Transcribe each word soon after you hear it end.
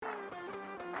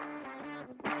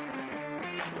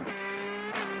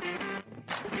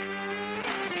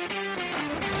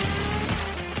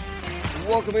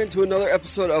welcome into another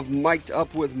episode of Mic'd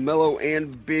Up with Mellow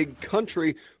and Big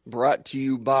Country, brought to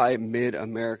you by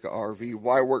Mid-America RV.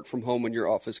 Why work from home when your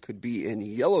office could be in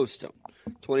Yellowstone?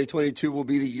 2022 will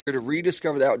be the year to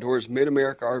rediscover the outdoors.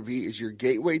 Mid-America RV is your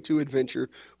gateway to adventure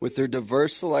with their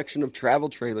diverse selection of travel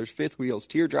trailers, fifth wheels,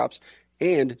 teardrops,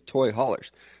 and toy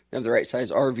haulers. They have the right size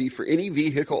RV for any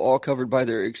vehicle, all covered by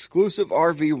their exclusive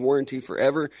RV warranty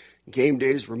forever. Game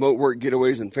days, remote work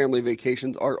getaways, and family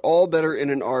vacations are all better in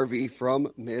an RV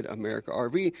from Mid-America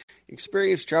RV.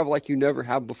 Experience travel like you never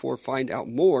have before. Find out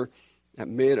more at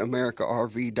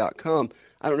midamericarv.com.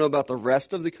 I don't know about the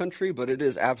rest of the country, but it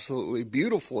is absolutely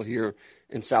beautiful here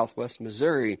in Southwest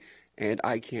Missouri, and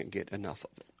I can't get enough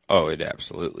of it. Oh, it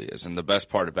absolutely is. And the best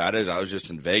part about it is I was just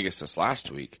in Vegas this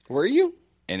last week. Were you?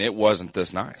 And it wasn't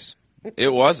this nice.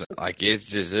 It wasn't. Like, it's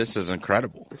just, this is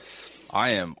incredible.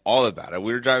 I am all about it.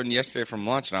 We were driving yesterday from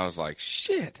lunch, and I was like,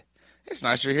 shit, it's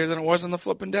nicer here than it was in the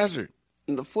flipping desert.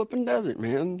 In the flipping desert,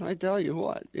 man. I tell you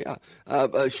what. Yeah.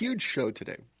 A huge show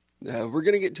today. We're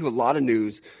going to get to a lot of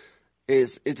news.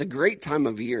 It's a great time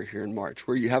of year here in March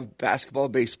where you have basketball,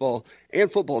 baseball, and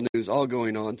football news all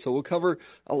going on. So we'll cover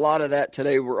a lot of that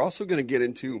today. We're also going to get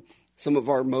into some of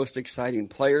our most exciting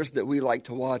players that we like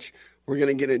to watch. We're going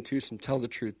to get into some Tell the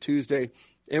Truth Tuesday.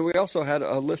 And we also had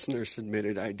a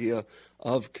listener-submitted idea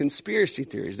of conspiracy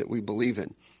theories that we believe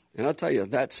in. And I'll tell you,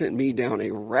 that sent me down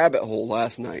a rabbit hole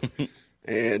last night.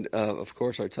 And, of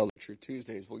course, our Tell the Truth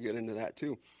Tuesdays, we'll get into that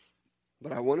too.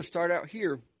 But I want to start out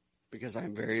here because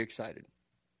I'm very excited.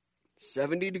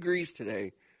 70 degrees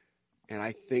today, and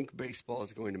I think baseball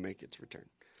is going to make its return.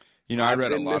 You know, I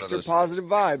read a lot of Mr. this. Positive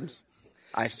Vibes.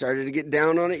 I started to get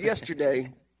down on it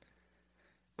yesterday.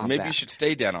 Maybe you should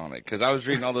stay down on it, because I was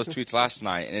reading all those tweets last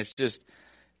night, and it's just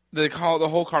the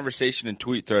whole conversation and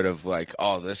tweet thread of like,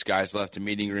 oh, this guy's left the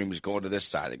meeting room, he's going to this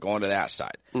side, going to that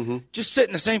side. Mm-hmm. Just sit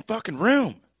in the same fucking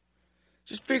room.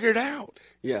 Just figure it out.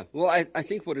 Yeah, well, I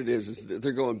think what it is that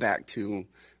they're going back to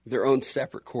their own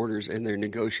separate quarters, and they're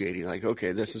negotiating. Like,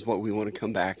 okay, this is what we want to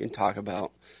come back and talk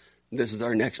about. This is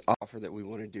our next offer that we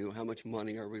want to do. How much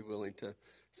money are we willing to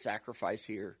sacrifice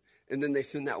here? And then they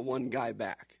send that one guy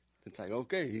back. It's like,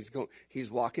 okay,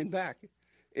 he's walking back.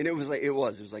 And it was like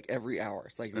every hour.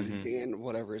 It's like Dan,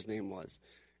 whatever his name was,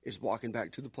 is walking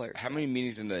back to the players. How many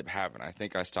meetings ended up having? I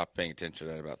think I stopped paying attention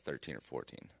at about 13 or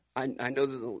 14. I know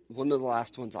that one of the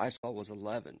last ones I saw was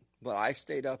 11, but I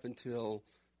stayed up until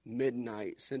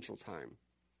midnight Central Time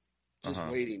just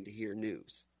waiting to hear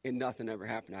news, and nothing ever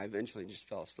happened. I eventually just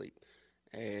fell asleep.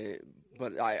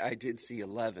 But I did see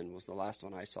 11 was the last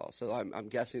one I saw. So I'm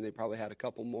guessing they probably had a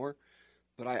couple more.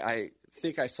 But I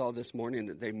think I saw this morning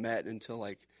that they met until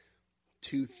like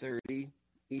 2:30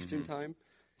 Eastern Time.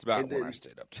 It's about when I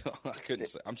stayed up till. I couldn't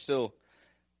say. I'm still,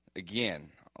 again,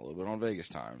 a little bit on Vegas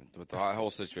time with the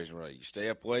whole situation where you stay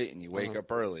up late and you wake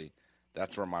up early.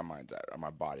 That's where my mind's at.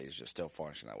 My body is just still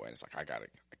functioning that way. And it's like I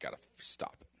gotta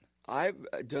stop it.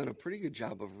 I've done a pretty good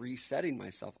job of resetting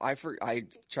myself. I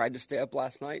tried to stay up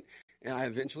last night, and I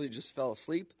eventually just fell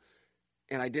asleep.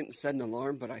 And I didn't set an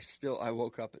alarm, but I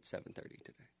woke up at 7:30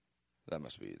 today. That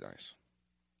must be nice.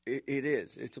 It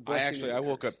is. It's a blessing. I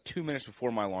woke up 2 minutes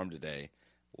before my alarm today,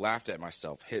 laughed at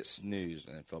myself, hit snooze,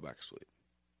 and then fell back asleep.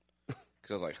 Because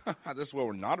I was like, this is what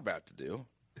we're not about to do.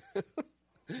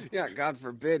 Yeah, God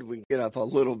forbid we get up a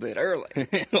little bit early.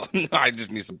 No, I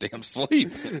just need some damn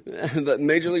sleep. The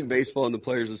Major League Baseball and the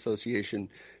Players Association,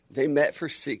 they met for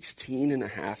 16 and a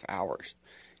half hours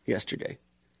yesterday.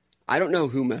 I don't know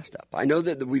who messed up. I know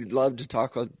that we'd love to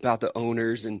talk about the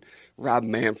owners and Rob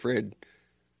Manfred.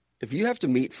 If you have to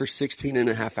meet for 16 and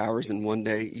a half hours in one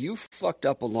day, you fucked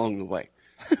up along the way.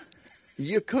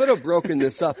 You could have broken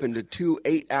this up into 2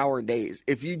 8-hour days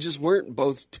if you just weren't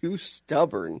both too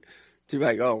stubborn to be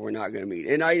like, oh, we're not going to meet.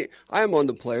 And I am on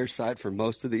the players' side for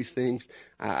most of these things.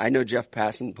 I know Jeff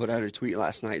Passan put out a tweet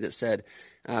last night that said,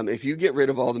 if you get rid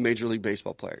of all the Major League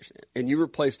Baseball players and you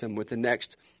replace them with the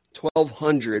next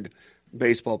 1,200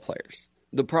 baseball players,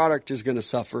 the product is going to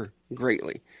suffer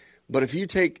greatly. But if you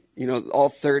take, all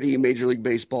 30 Major League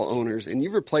Baseball owners and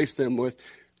you replace them with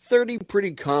 30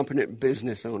 pretty competent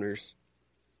business owners,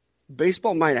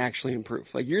 baseball might actually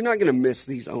improve. Like, you're not going to miss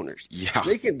these owners. Yeah.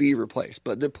 They can be replaced,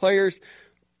 but the players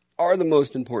are the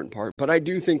most important part. But I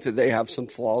do think that they have some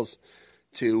flaws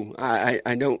too. I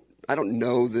don't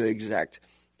know the exact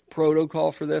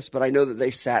protocol for this, but I know that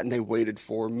they sat and they waited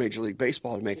for Major League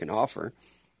Baseball to make an offer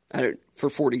for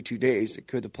 42 days.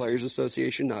 Could the Players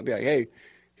Association not be like, hey,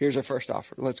 here's our first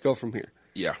offer. Let's go from here.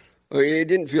 Yeah. It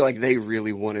didn't feel like they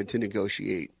really wanted to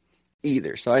negotiate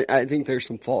either. So I think there's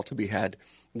some fault to be had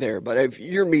there. But if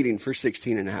you're meeting for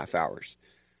 16 and a half hours,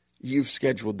 you've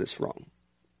scheduled this wrong.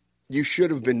 You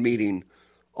should have been meeting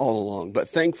all along. But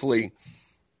thankfully,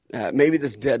 maybe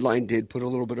this deadline did put a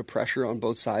little bit of pressure on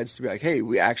both sides to be like, hey,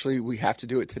 we have to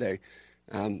do it today.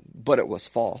 But it was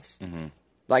false. Mm-hmm.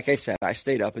 Like I said, I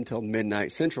stayed up until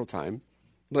midnight Central Time.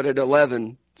 But at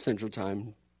 11 Central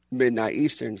Time, midnight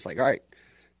Eastern, it's like, all right,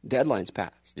 deadline's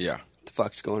passed. Yeah. What the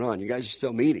fuck's going on? You guys are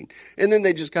still meeting. And then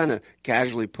they just kind of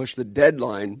casually push the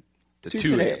deadline to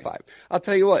today at 5. I'll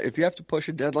tell you what, if you have to push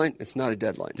a deadline, it's not a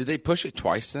deadline. Did they push it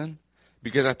twice then?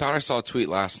 Because I thought I saw a tweet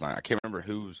last night. I can't remember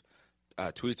whose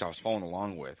tweets I was following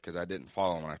along with because I didn't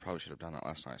follow them, and I probably should have done that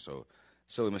last night. So,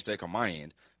 silly mistake on my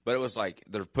end. But it was like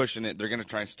they're pushing it. They're going to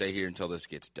try and stay here until this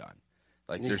gets done.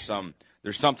 Like there's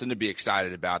something to be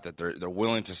excited about that they're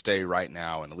willing to stay right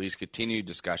now and at least continue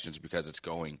discussions because it's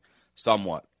going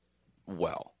somewhat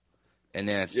well. And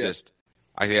then it's just,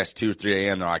 I guess 2 or 3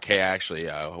 a.m. They're like, hey, actually,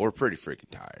 we're pretty freaking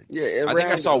tired. Yeah, I think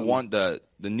I saw the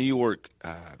New York,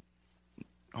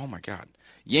 oh my God,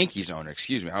 Yankees owner.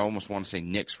 Excuse me, I almost want to say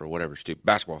Knicks for whatever stupid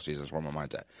basketball season is where my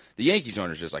mind's at. The Yankees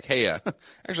owner is just like, hey,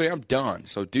 actually, I'm done.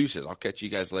 So deuces, I'll catch you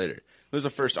guys later. It was the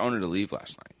first owner to leave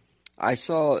last night. I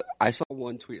saw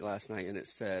one tweet last night, and it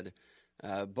said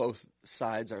both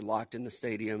sides are locked in the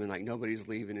stadium, and like nobody's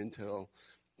leaving until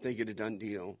they get a done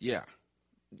deal. Yeah,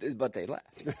 but they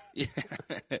left. Yeah,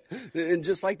 and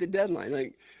just like the deadline,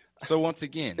 like so once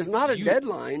again, it's not a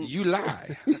deadline. You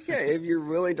lie. Yeah, if you're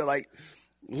willing to like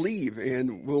leave,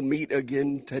 and we'll meet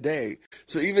again today.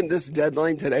 So even this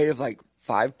deadline today of like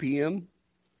 5 p.m.,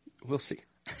 we'll see.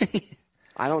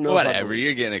 I don't know. Whatever,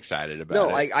 you're getting excited about it.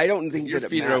 No, I don't think your that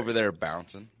feet are over there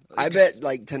bouncing. I bet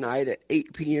like tonight at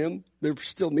 8 p.m. they're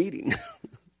still meeting.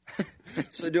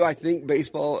 So do I think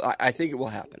baseball? I think it will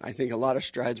happen. I think a lot of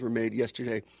strides were made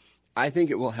yesterday. I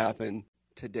think it will happen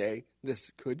today.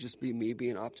 This could just be me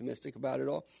being optimistic about it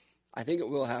all. I think it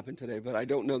will happen today, but I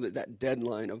don't know that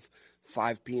deadline of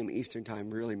 5 p.m. Eastern time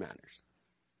really matters.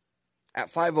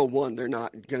 At 5:01, they're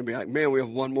not going to be like, man, we have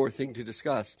one more thing to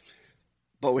discuss.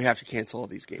 But we have to cancel all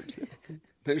these games now.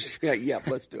 They're just like, yeah,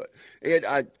 let's do it.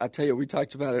 And I tell you, we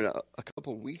talked about it a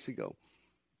couple of weeks ago.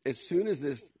 As soon as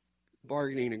this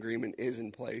bargaining agreement is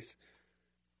in place,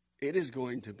 it is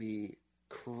going to be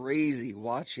crazy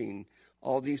watching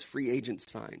all these free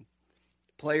agents sign.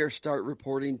 Players start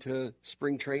reporting to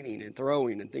spring training and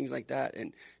throwing and things like that,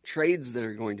 and trades that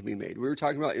are going to be made. We were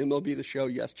talking about MLB The Show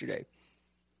yesterday.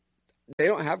 They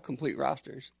don't have complete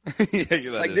rosters.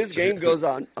 Like this game goes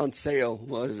on sale.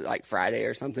 What is it, like Friday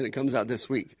or something? It comes out this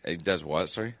week. It does what?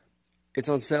 Sorry, it's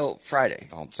on sale Friday.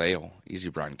 It's on sale. Easy,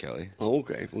 Brian Kelly. Oh,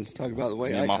 okay, let's talk about the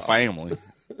way my family.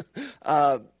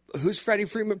 Who's Freddie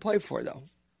Freeman play for though?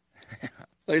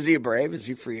 Is he a Brave? Is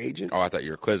he a free agent? Oh, I thought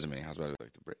you were quizzing me. I was about to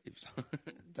like the Braves.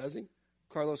 Does he?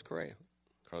 Carlos Correa.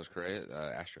 Carlos Correa,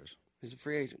 Astros. He's a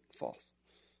free agent. False.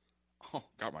 Oh,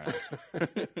 got my eyes.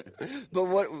 But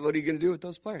what are you going to do with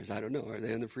those players? I don't know. Are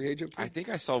they in the free agent pool? I think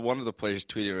I saw one of the players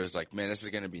tweet it was like, man, this is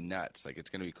going to be nuts. Like, it's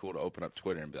going to be cool to open up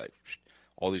Twitter and be like,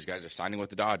 all these guys are signing with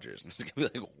the Dodgers. And it's going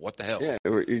to be like, what the hell? Yeah,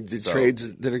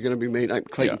 trades that are going to be made. Like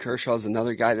Clayton Kershaw's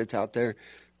another guy that's out there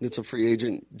that's a free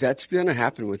agent. That's going to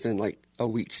happen within like a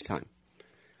week's time.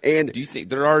 And do you think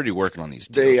they're already working on these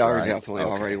deals? They are definitely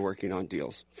already working on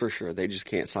deals, for sure. They just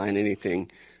can't sign anything.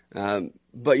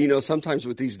 But, you know, sometimes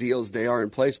with these deals, they are in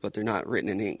place, but they're not written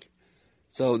in ink.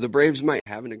 So the Braves might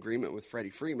have an agreement with Freddie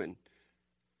Freeman,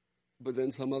 but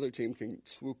then some other team can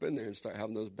swoop in there and start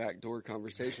having those backdoor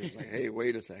conversations like, hey,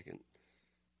 wait a second.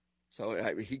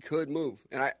 So he could move.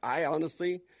 And I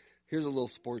honestly, here's a little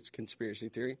sports conspiracy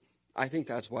theory. I think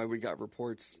that's why we got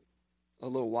reports a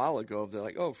little while ago of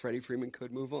like, oh, Freddie Freeman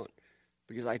could move on.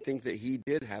 Because I think that he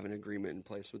did have an agreement in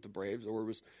place with the Braves or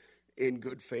was in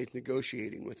good faith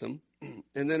negotiating with them.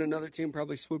 And then another team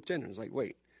probably swooped in and was like,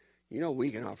 wait, you know, we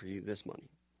can offer you this money.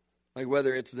 Like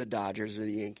whether it's the Dodgers or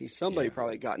the Yankees, somebody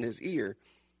probably got in his ear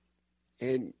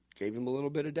and gave him a little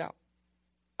bit of doubt.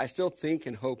 I still think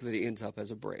and hope that he ends up as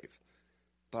a Brave.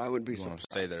 But I wouldn't be surprised. You want to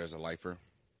stay there as a lifer?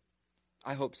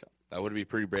 I hope so. That would be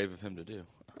pretty brave of him to do.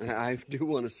 I do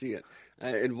want to see it.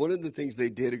 And one of the things they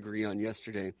did agree on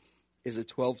yesterday is a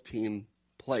 12-team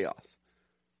playoff.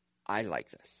 I like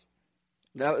this.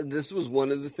 This was one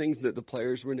of the things that the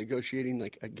players were negotiating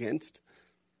like against.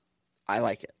 I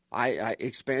like it. I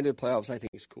expanded playoffs, I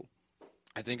think is cool.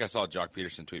 I think I saw Jock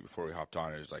Peterson tweet before we hopped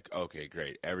on. It was like, okay,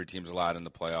 great. Every team's allowed in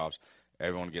the playoffs.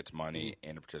 Everyone gets money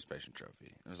and a participation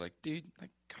trophy. I was like, dude,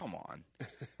 like, come on.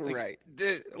 Like, right.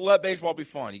 Let baseball be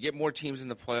fun. You get more teams in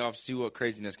the playoffs, see what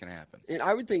craziness can happen. And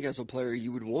I would think as a player,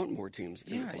 you would want more teams.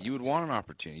 Yeah, you would want an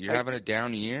opportunity. You're having a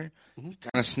down year, kind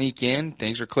of sneak in,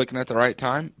 things are clicking at the right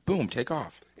time, boom, take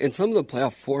off. And some of the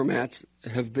playoff formats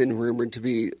have been rumored to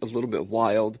be a little bit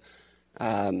wild.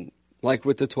 like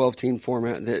with the 12-team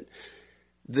format, that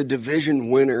the division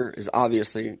winner is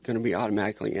obviously going to be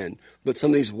automatically in. But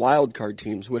some of these wild card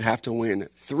teams would have to win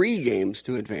 3 games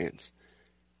to advance,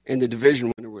 and the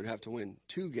division winner would have to win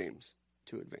 2 games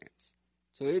to advance.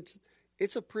 So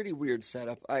it's a pretty weird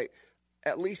setup.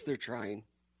 At least they're trying,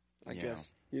 I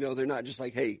guess. They're not just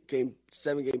like, hey,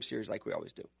 7-game series like we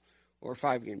always do, or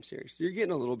 5-game series. You're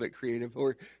getting a little bit creative.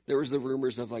 Or there was the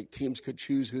rumors of like teams could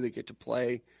choose who they get to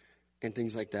play and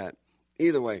things like that.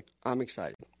 Either way, I'm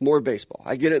excited. More baseball.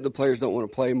 I get it. The players don't want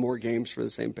to play more games for the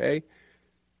same pay,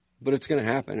 but it's going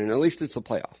to happen, and at least it's the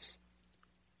playoffs.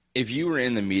 If you were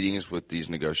in the meetings with these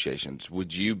negotiations,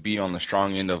 would you be on the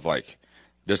strong end of like,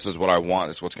 this is what I want,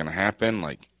 this is what's going to happen,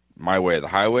 like my way or the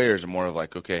highway, or is it more of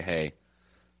like, okay, hey,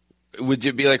 would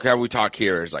it be like how we talk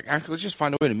here? Is like, actually, let's just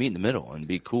find a way to meet in the middle and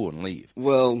be cool and leave?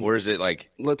 Well, or is it like,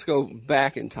 let's go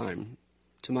back in time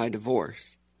to my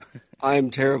divorce.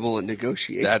 I'm terrible at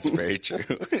negotiating. That's very true.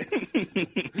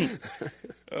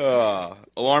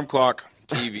 Alarm clock,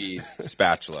 TV,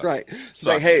 spatula. Right. It's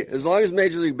like, hey, as long as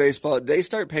Major League Baseball, they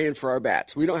start paying for our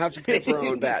bats. We don't have to pay for our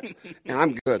own bats. And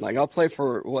I'm good. Like, I'll play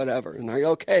for whatever. And they're like,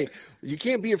 okay, you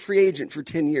can't be a free agent for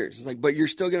 10 years. It's like, but you're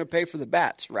still going to pay for the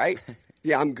bats, right?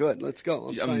 Yeah, I'm good. Let's go.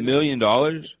 $1 million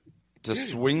to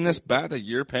swing this bat that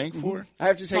you're paying for? I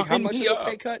have to take how much of a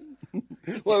pay cut?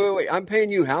 Wait. I'm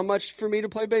paying you how much for me to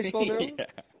play baseball now? Yeah.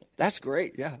 That's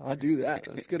great. Yeah, I'll do that.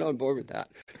 Let's get on board with that.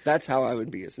 That's how I would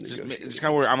be as a negotiator. It's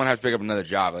kind of where I'm going to have to pick up another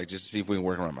job, like just to see if we can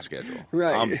work around my schedule.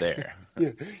 Right. I'm there.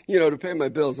 Yeah. To pay my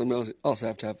bills, I also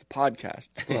have to have a podcast.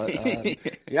 But,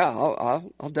 yeah,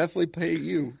 I'll definitely pay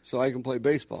you so I can play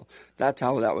baseball. That's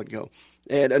how that would go.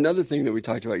 And another thing that we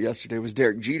talked about yesterday was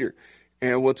Derek Jeter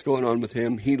and what's going on with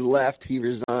him. He left, he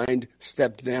resigned,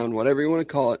 stepped down, whatever you want to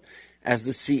call it, as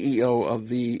the CEO of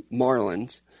the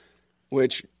Marlins,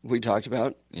 which we talked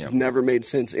about. Yep. Never made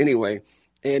sense anyway.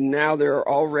 And now there are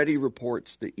already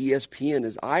reports that ESPN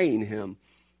is eyeing him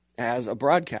as a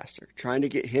broadcaster, trying to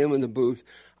get him in the booth.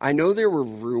 I know there were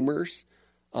rumors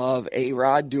of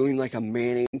A-Rod doing like a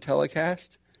Manning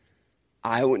telecast.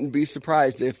 I wouldn't be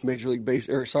surprised if if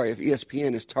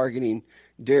ESPN is targeting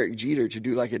Derek Jeter to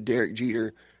do like a Derek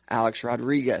Jeter, Alex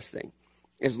Rodriguez thing,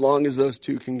 as long as those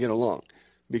two can get along.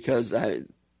 Because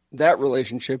that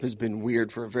relationship has been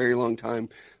weird for a very long time.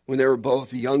 When they were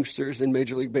both youngsters in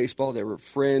Major League Baseball, they were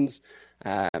friends,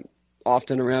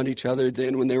 often around each other.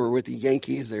 Then when they were with the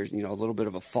Yankees, there's a little bit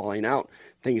of a falling out.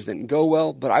 Things didn't go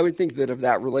well. But I would think that if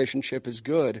that relationship is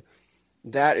good,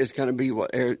 that is going to be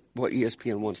what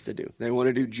ESPN wants to do. They want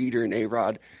to do Jeter and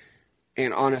A-Rod.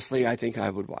 And honestly, I think I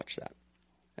would watch that.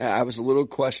 I was a little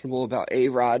questionable about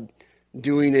A-Rod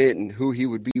doing it and who he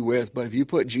would be with. But if you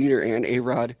put Jeter and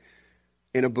A-Rod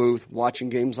in a booth watching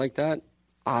games like that,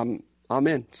 I'm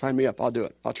in. Sign me up. I'll do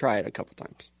it. I'll try it a couple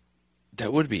times.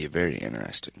 That would be very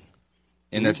interesting.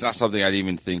 And that's not something I'd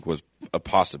even think was a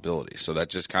possibility. So that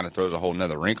just kind of throws a whole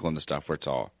nother wrinkle into stuff where it's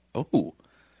all,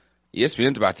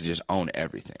 ESPN's about to just own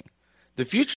everything. The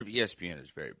future of ESPN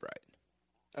is very bright.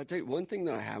 I'll tell you one thing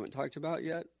that I haven't talked about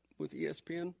yet with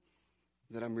ESPN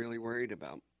that I'm really worried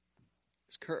about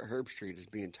is Kurt Herbstreit is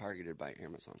being targeted by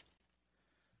Amazon.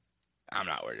 I'm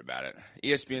not worried about it.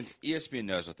 ESPN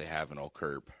knows what they have in old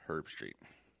Herbstreit.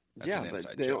 Yeah,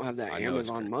 but they don't have that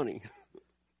Amazon money.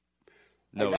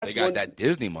 No, they got that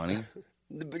Disney money.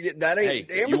 That ain't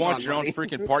Amazon you want your money. own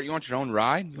freaking park? You want your own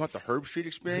ride? You want the Herbstreit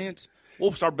experience?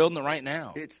 We'll start building it right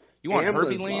now. You want Amazon.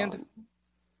 Herbie Land?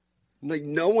 Like,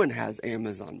 no one has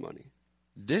Amazon money.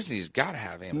 Disney's got to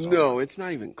have Amazon. No, it's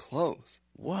not even close.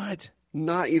 What?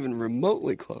 Not even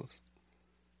remotely close.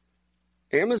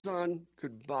 Amazon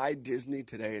could buy Disney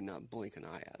today and not blink an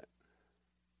eye at it.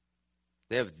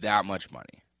 They have that much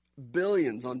money.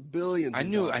 Billions on billions. I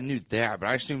knew that, but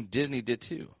I assumed Disney did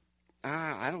too.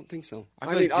 I don't think so.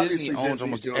 I mean, Disney owns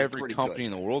almost every company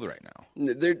in the world right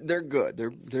now. They're good.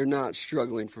 They're not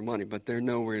struggling for money, but they're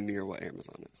nowhere near what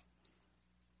Amazon is.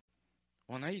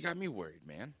 Well, now you got me worried,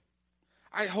 man.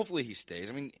 Hopefully he stays.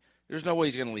 I mean, there's no way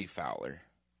he's going to leave Fowler.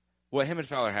 What him and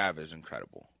Fowler have is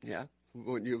incredible. Yeah.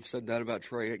 Wouldn't you have said that about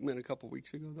Troy Aikman a couple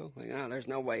weeks ago, though? Like, there's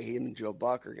no way he and Joe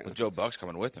Buck are going to... Well, Joe Buck's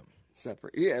coming with him.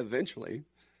 Separate. Yeah, eventually.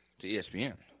 To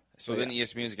ESPN. So then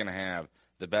ESPN is going to have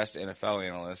the best NFL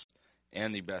analyst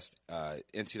and the best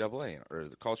NCAA or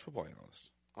the college football analyst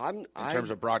in terms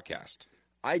of broadcast.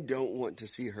 I don't want to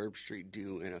see Herbstreit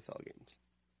do NFL games.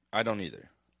 I don't either.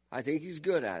 I think he's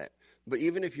good at it. But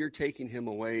even if you're taking him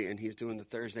away and he's doing the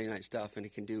Thursday night stuff and he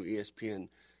can do ESPN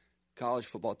college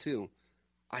football too,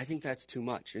 I think that's too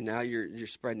much. And now you're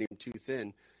spreading him too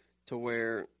thin to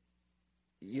where,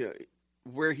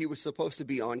 where he was supposed to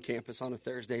be on campus on a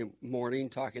Thursday morning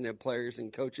talking to players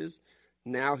and coaches,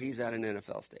 now he's at an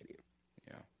NFL stadium.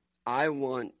 Yeah. I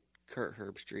want Kurt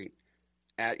Herbstreit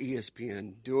at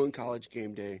ESPN doing College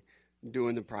Game Day,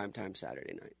 doing the primetime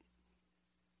Saturday night.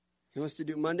 He wants to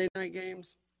do Monday night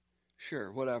games?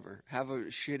 Sure, whatever. Have a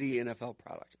shitty NFL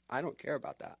product. I don't care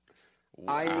about that.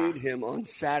 Wow. I need him on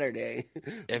Saturday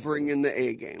bringing the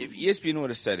A game. If ESPN would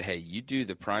have said, hey, you do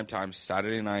the primetime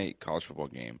Saturday night college football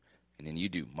game, and then you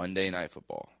do Monday night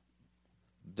football,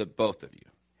 the both of you,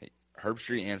 hey,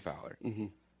 Herbstreit and Fowler,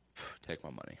 take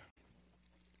my money.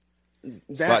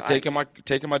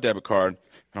 Taking my debit card,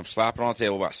 and I'm slapping it on the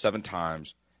table about 7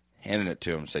 times, handing it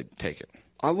to him and say, take it.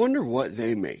 I wonder what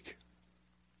they make.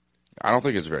 I don't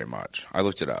think it's very much. I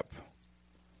looked it up.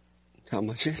 How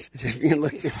much is it? Have you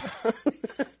looked it up?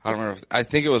 I don't remember. I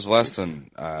think it was less than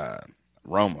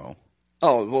Romo.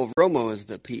 Oh, well, Romo is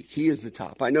the peak. He is the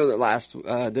top. I know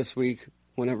that this week,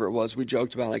 whenever it was, we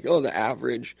joked about like, the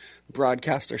average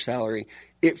broadcaster salary.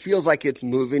 It feels like it's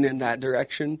moving in that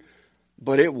direction,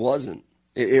 but it wasn't.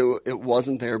 It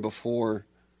wasn't there before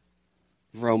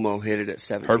Romo hit it at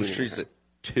 17. Herbstreit's at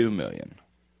 $2 million.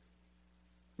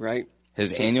 Right?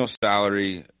 His annual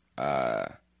salary,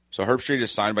 so Herbstreit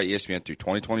is signed by ESPN through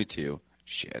 2022.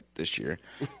 Shit, this year.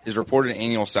 His reported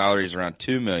annual salary is around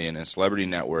 $2 million, and Celebrity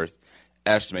Net Worth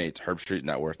estimates Herbstreit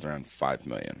net worth around $5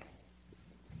 million.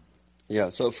 Yeah,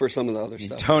 so for some of the other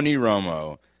stuff. Tony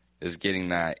Romo is getting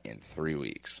that in 3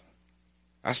 weeks.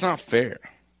 That's not fair.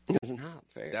 It's not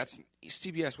fair. That's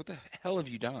CBS. What the hell have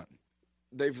you done?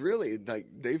 They've really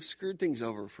they've screwed things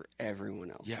over for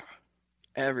everyone else. Yeah,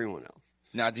 everyone else.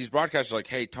 Now these broadcasters are like,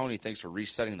 "Hey, Tony, thanks for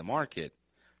resetting the market,"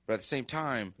 but at the same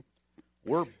time,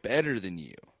 we're better than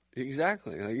you.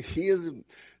 Exactly. Like, he is.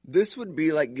 This would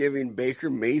be like giving Baker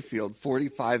Mayfield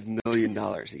 $45 million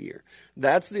a year.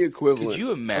 That's the equivalent. Could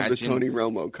you imagine of the Tony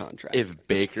Romo contract? If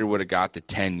Baker would have got the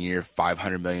 10-year,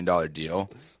 $500 million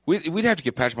deal, we'd have to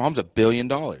give Patrick Mahomes $1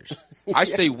 billion. I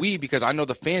say we because I know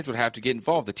the fans would have to get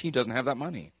involved. The team doesn't have that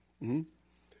money. Mm-hmm.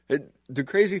 The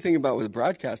crazy thing about with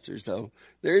broadcasters, though,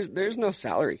 there's no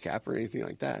salary cap or anything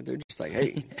like that. They're just like,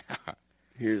 hey,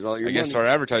 here's all your money. I guess our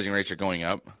advertising rates are going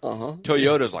up. Uh-huh.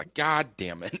 Toyota's like, God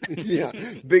damn it. Yeah.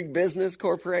 Big business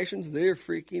corporations, they're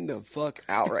freaking the fuck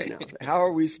out right now. How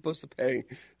are we supposed to pay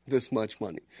this much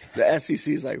money? The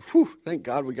SEC's like, whew, thank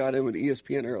God we got in with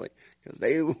ESPN early because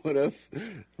they would have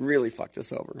really fucked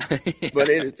us over. Yeah. But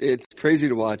it's crazy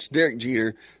to watch. Derek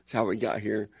Jeter is how we got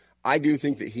here. I do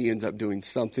think that he ends up doing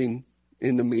something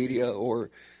in the media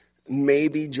or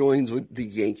maybe joins with the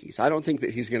Yankees. I don't think that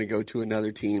he's going to go to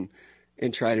another team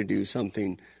and try to do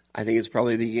something. I think it's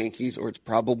probably the Yankees or it's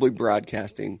probably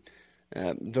broadcasting.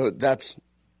 That's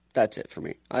it for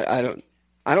me. I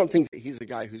don't think that he's the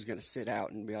guy who's going to sit out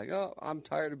and be like, oh, I'm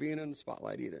tired of being in the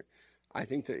spotlight either. I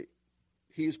think that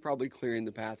he's probably clearing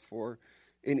the path for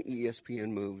an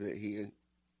ESPN move that he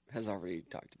has already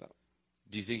talked about.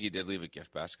 Do you think he did leave a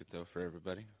gift basket, though, for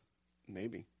everybody?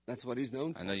 Maybe. That's what he's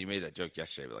known for. I know you made that joke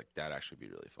yesterday, but, that'd actually be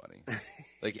really funny.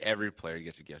 Every player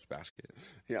gets a gift basket.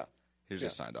 Yeah. Here's a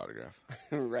signed autograph.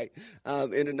 Right.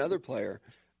 And another player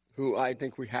who I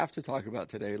think we have to talk about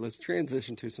today, let's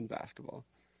transition to some basketball.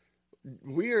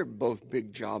 We are both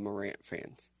big Ja Morant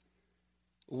fans.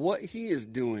 What he is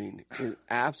doing is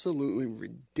absolutely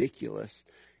ridiculous.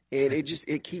 And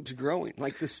it keeps growing.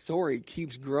 The story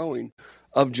keeps growing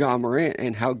of Ja Morant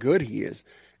and how good he is.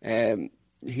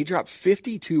 He dropped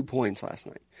 52 points last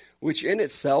night, which in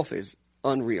itself is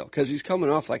unreal because he's coming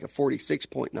off a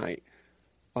 46-point night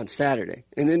on Saturday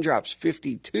and then drops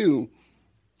 52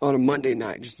 on a Monday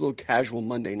night, just a little casual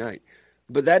Monday night.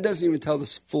 But that doesn't even tell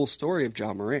the full story of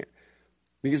Ja Morant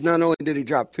because not only did he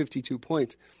drop 52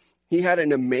 points, he had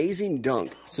an amazing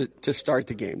dunk to start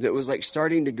the game that was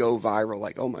starting to go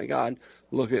viral. Oh my God,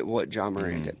 look at what Ja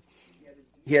Morant did.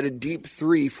 He had a deep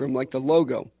three from the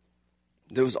logo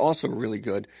that was also really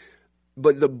good.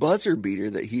 But the buzzer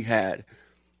beater that he had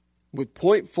with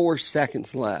 0.4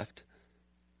 seconds left,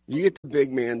 you get the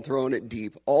big man throwing it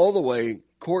deep all the way,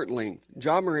 court length.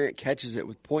 Ja Morant catches it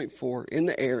with 0.4 in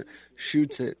the air,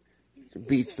 shoots it,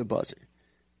 beats the buzzer.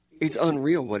 It's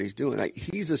unreal what he's doing.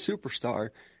 He's a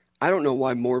superstar. I don't know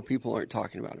why more people aren't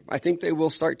talking about him. I think they will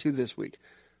start to this week.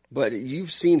 But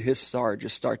you've seen his star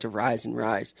just start to rise and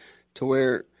rise to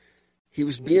where he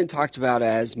was being talked about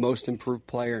as most improved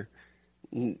player.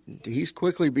 He's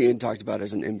quickly being talked about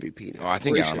as an MVP now. Oh, I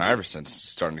think Allen Iverson's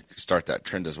starting to start that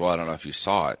trend as well. I don't know if you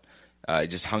saw it. He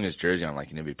just hung his jersey on an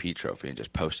MVP trophy and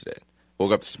just posted it.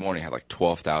 Woke up this morning, had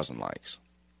 12,000 likes.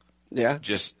 Yeah.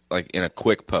 Just in a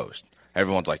quick post.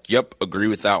 Everyone's like, yep, agree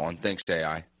with that one. Thanks,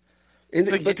 AI. And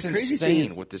it's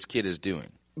insane what this kid is doing.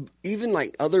 Even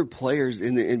like other players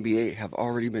in the NBA have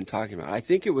already been talking about it. I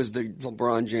think it was the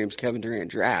LeBron James, Kevin Durant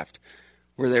draft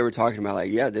where they were talking about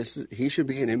like, yeah, he should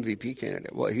be an MVP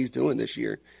candidate. What he's doing this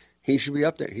year, he should be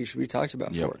up there. He should be talked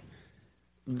about for it.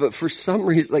 But for some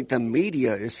reason, like the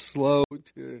media is slow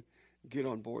to get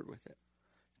on board with it.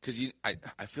 Because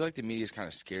I feel like the media is kind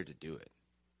of scared to do it.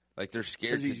 Like they're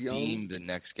scared to deem the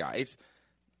next guy.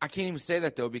 I can't even say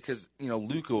that though because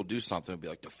Luka will do something and be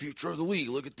like the future of the league.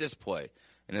 Look at this play,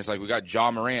 and it's like we got Ja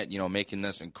Morant, making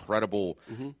this incredible,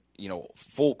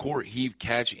 full court heave,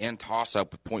 catch, and toss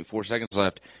up with 0.4 seconds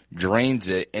left, drains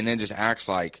it, and then just acts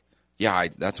like,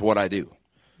 that's what I do.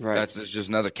 Right. That's just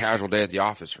another casual day at the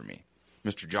office for me,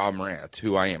 Mr. Ja Morant. That's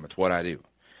who I am. It's what I do.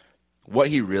 What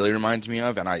he really reminds me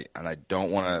of, and I don't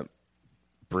want to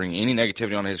bring any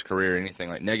negativity on his career or anything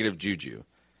like negative juju,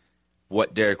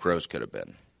 what Derrick Rose could have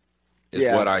been is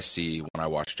what I see when I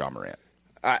watch Ja Morant.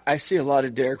 I see a lot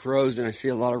of Derrick Rose and I see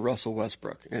a lot of Russell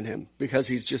Westbrook in him because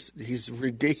he's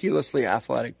ridiculously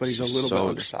athletic, but he's a little bit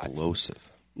undersized.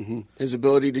 Explosive. Mm-hmm. His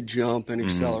ability to jump and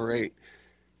accelerate,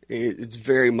 it's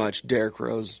very much Derrick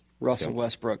Rose, Russell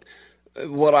Westbrook.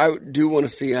 What I do want to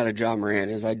see out of Ja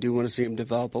Morant is I do want to see him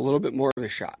develop a little bit more of a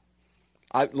shot.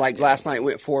 Last night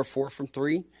went 4-4 from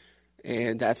three,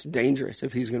 and that's dangerous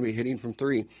if he's going to be hitting from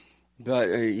three. But,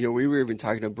 we were even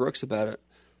talking to Brooks about it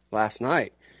last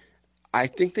night. I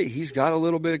think that he's got a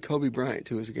little bit of Kobe Bryant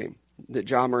to his game that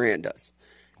Ja Morant does.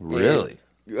 Really?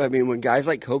 And, when guys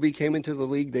like Kobe came into the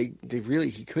league,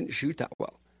 he couldn't shoot that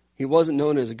well. He wasn't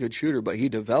known as a good shooter, but he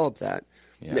developed that.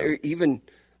 Yeah. Even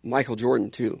Michael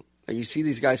Jordan, too. You see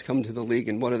these guys come to the league,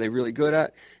 and what are they really good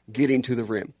at? Getting to the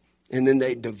rim. And then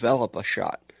they develop a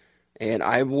shot. And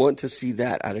I want to see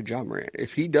that out of Ja Morant.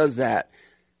 If he does that,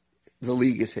 the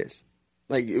league is his.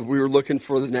 Like, if we were looking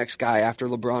for the next guy after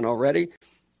LeBron already,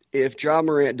 if Ja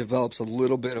Morant develops a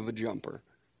little bit of a jumper,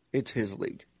 it's his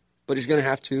league. But he's going to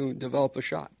have to develop a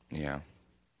shot. Yeah.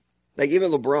 Like,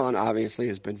 even LeBron, obviously,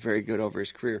 has been very good over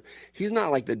his career. He's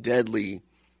not like the deadly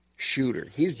shooter.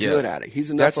 He's good at it.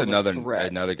 He's enough of a threat.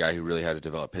 Another guy who really had to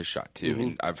develop his shot, too.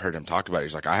 And I've heard him talk about it.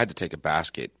 He's like, I had to take a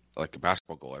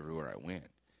basketball goal everywhere I went.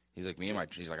 He's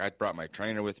like, I brought my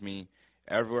trainer with me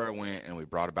everywhere I went, and we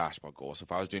brought a basketball goal. So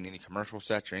if I was doing any commercial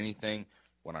sets or anything,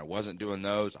 when I wasn't doing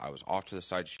those, I was off to the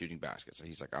side shooting baskets. So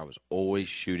he's like, I was always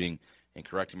shooting and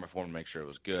correcting my form to make sure it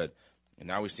was good. And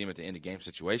now we see him at the end of game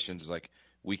situations, like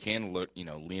we can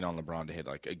lean on LeBron to hit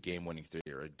like a game-winning three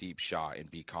or a deep shot and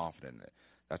be confident in it.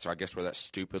 That's I guess where that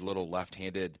stupid little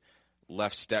left-handed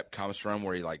left step comes from,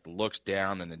 where he like looks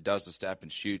down and then does the step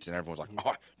and shoots, and everyone's like,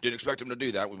 "Oh, I didn't expect him to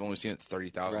do that." We've only seen it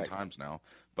 30,000 times now,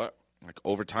 but like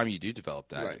over time, you do develop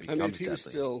that. Right. If he was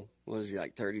still, was he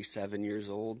like 37 years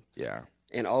old? Yeah.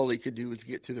 And all he could do was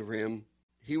get to the rim,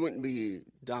 he wouldn't be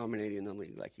dominating the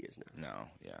league like he is now. No,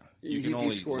 yeah. You can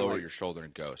only lower your shoulder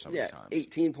and go sometimes.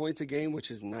 18 points a game,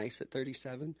 which is nice at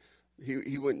 37.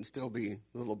 He wouldn't still be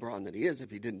the LeBron that he is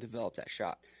if he didn't develop that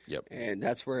shot. Yep. And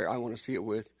that's where I want to see it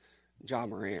with Ja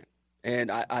Morant.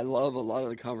 And I love a lot of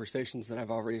the conversations that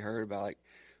I've already heard about, like,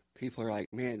 people are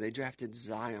like, man, they drafted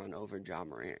Zion over Ja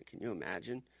Morant. Can you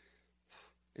imagine?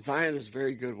 Zion is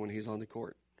very good when he's on the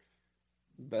court.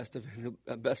 Best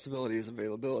ability is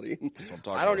availability.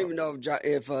 I don't even know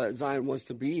if Zion wants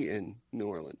to be in New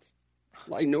Orleans.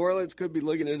 Like, New Orleans could be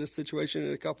looking at a situation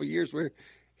in a couple of years where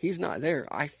he's not there.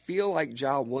 I feel like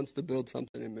Ja wants to build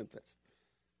something in Memphis.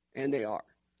 And they are.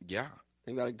 Yeah.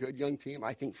 They've got a good young team.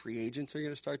 I think free agents are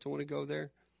going to start to want to go there.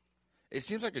 It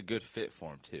seems like a good fit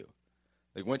for him, too.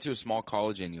 They went to a small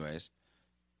college anyways.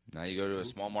 Now you go to a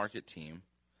small market team.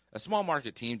 A small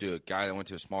market team to a guy that went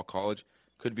to a small college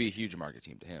could be a huge market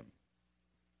team to him.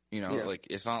 Like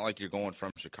it's not like you're going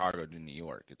from Chicago to New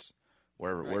York. It's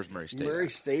wherever. Right. Where's Murray State? Murray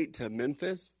State to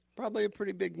Memphis, probably a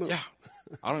pretty big move. Yeah.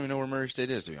 I don't even know where Murray State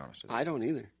is, to be honest with you. I don't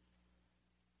either.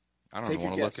 I don't even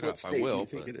want to look it up. I will. What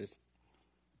state do you think it is?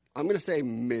 I'm going to say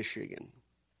Michigan.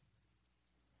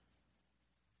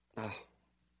 Oh.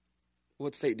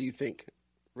 What state do you think?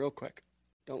 Real quick.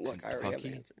 Don't look. Kentucky? I already have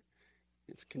the answer.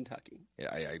 It's Kentucky.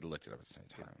 Yeah, I looked it up at the same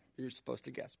time. You're supposed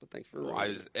to guess, but thanks for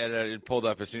it pulled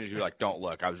up as soon as you were like, don't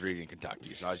look. I was reading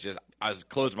Kentucky. So I was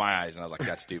closed my eyes, and I was like,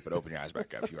 that's stupid. Open your eyes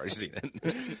back up. You've already seen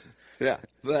it. Yeah.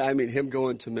 But, I mean, him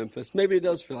going to Memphis, maybe it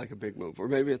does feel like a big move, or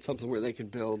maybe it's something where they can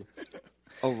build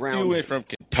around. You went from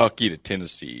Kentucky to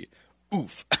Tennessee.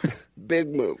 Oof.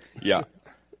 Big move. Yeah.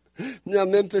 Now,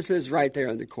 Memphis is right there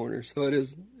on the corner, so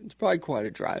it's probably quite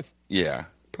a drive. Yeah.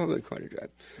 Probably quite a drive.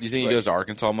 Do you think he goes to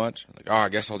Arkansas much? Like, I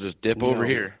guess I'll just dip over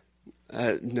here.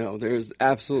 No, there's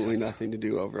absolutely nothing to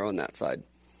do over on that side.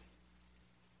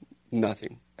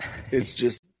 Nothing. It's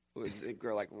just They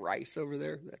grow like rice over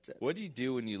there. That's it. What do you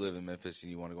do when you live in Memphis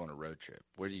and you want to go on a road trip?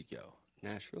 Where do you go?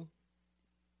 Nashville.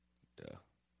 Duh.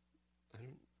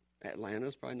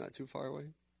 Atlanta's probably not too far away.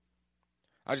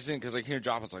 I just think because like here in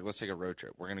Joplin, it's like let's take a road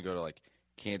trip. We're gonna go to like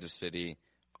Kansas City.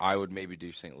 I would maybe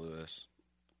do St. Louis.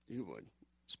 You would.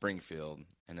 Springfield,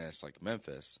 and then it's like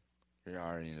Memphis. You're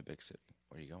already in a big city.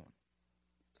 Where are you going?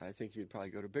 I think you'd probably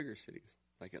go to bigger cities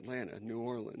like Atlanta, New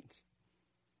Orleans.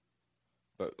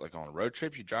 But like on a road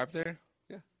trip, you drive there?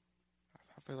 Yeah.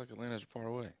 I feel like Atlanta's far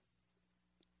away.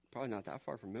 Probably not that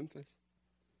far from Memphis.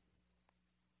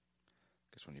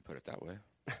 Guess when you put it that way.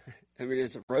 I mean,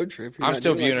 it's a road trip. I'm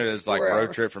still viewing it as like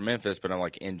road trip from Memphis, but I'm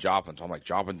like in Joplin. So I'm like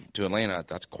Joplin to Atlanta.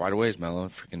 That's quite a ways, Mello.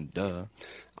 Freaking duh.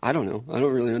 I don't know. I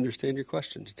don't really understand your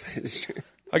question, to tell you the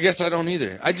truth. I guess I don't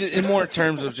either. I just in more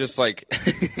terms of just like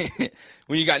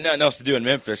when you got nothing else to do in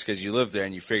Memphis because you live there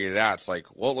and you figured it out. It's like,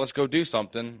 well, let's go do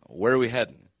something. Where are we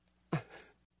heading?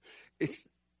 It's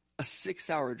a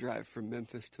 6-hour drive from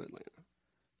Memphis to Atlanta.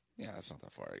 Yeah, that's not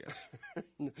that far, I guess.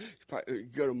 You probably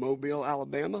go to Mobile,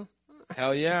 Alabama.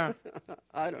 Hell yeah.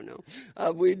 I don't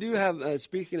know. We do have,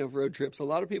 speaking of road trips, a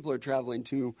lot of people are traveling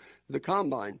to the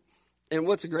Combine. And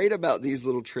what's great about these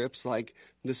little trips, like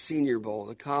the Senior Bowl,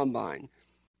 the Combine,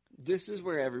 this is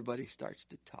where everybody starts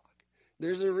to talk.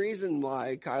 There's a reason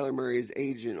why Kyler Murray's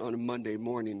agent on a Monday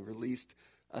morning released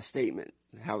a statement,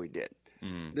 how he did.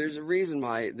 Mm. There's a reason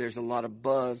why there's a lot of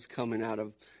buzz coming out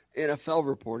of NFL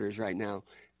reporters right now.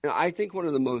 Now, I think one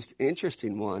of the most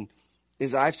interesting one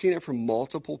is I've seen it from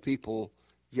multiple people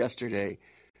yesterday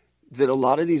that a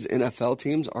lot of these NFL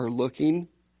teams are looking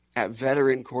at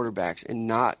veteran quarterbacks and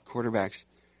not quarterbacks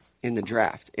in the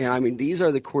draft. And, I mean, these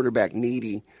are the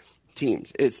quarterback-needy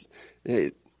teams.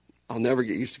 I'll never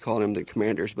get used to calling them the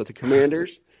Commanders, but the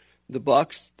Commanders, the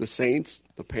Bucks, the Saints,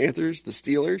 the Panthers, the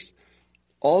Steelers,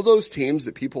 all those teams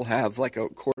that people have like a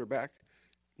quarterback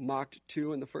mocked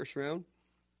to in the first round,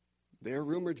 they're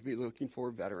rumored to be looking for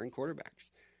veteran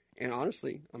quarterbacks. And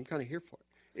honestly, I'm kind of here for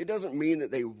it. It doesn't mean that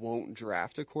they won't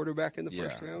draft a quarterback in the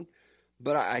first round,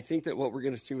 but I think that what we're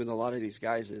going to see with a lot of these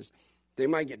guys is they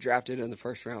might get drafted in the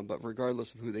first round, but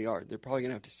regardless of who they are, they're probably going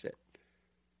to have to sit.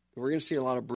 We're going to see a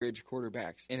lot of bridge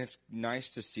quarterbacks. And it's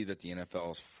nice to see that the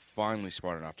NFL is finally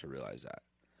smart enough to realize that.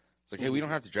 It's like, hey, we don't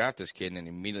have to draft this kid and then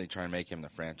immediately try and make him the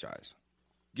franchise.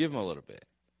 Give him a little bit.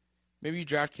 Maybe you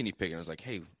draft Kenny Pickett and it's like,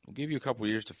 hey, we'll give you a couple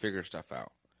years to figure stuff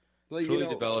out. Well, truly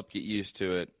develop, get used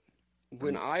to it.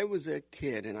 When I was a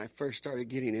kid and I first started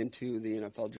getting into the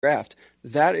NFL draft,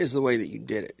 that is the way that you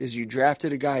did it, is you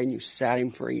drafted a guy and you sat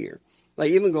him for a year.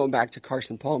 Like even going back to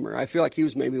Carson Palmer, I feel like he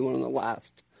was maybe one of the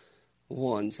last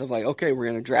ones of like, okay, we're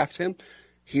going to draft him.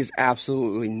 He's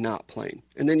absolutely not playing.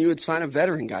 And then you would sign a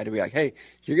veteran guy to be like, hey,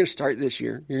 you're going to start this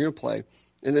year, you're going to play,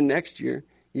 and then next year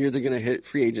you're either going to hit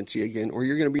free agency again or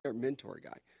you're going to be our mentor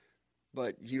guy.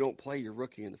 But you don't play your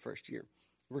rookie in the first year.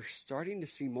 We're starting to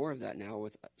see more of that now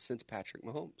since Patrick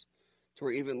Mahomes. So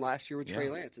where even last year with Trey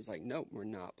Lance, it's like, nope, we're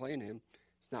not playing him.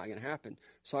 It's not going to happen.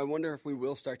 So I wonder if we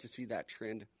will start to see that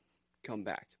trend come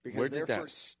back. Because where did that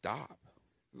stop?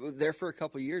 There for a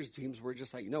couple of years, teams were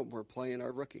just like, no, we're playing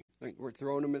our rookie. Like we're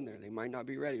throwing them in there. They might not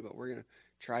be ready, but we're going to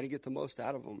try to get the most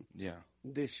out of them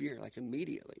this year, like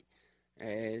immediately.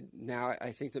 And now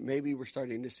I think that maybe we're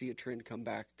starting to see a trend come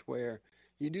back to where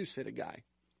you do sit a guy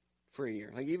for a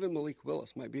year. Like even Malik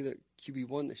Willis might be the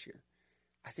QB1 this year.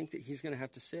 I think that he's going to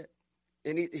have to sit.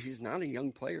 And he's not a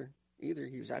young player either.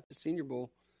 He was at the Senior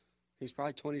Bowl. He's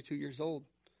probably 22 years old.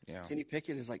 Yeah. Kenny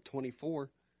Pickett is like 24.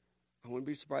 I wouldn't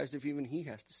be surprised if even he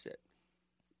has to sit.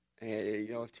 And,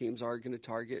 if teams are going to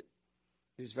target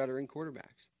these veteran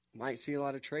quarterbacks. Might see a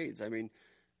lot of trades. I mean,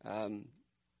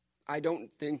 I don't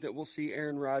think that we'll see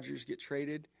Aaron Rodgers get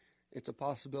traded. It's a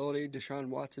possibility. Deshaun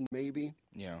Watson, maybe.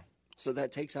 Yeah. So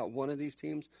that takes out one of these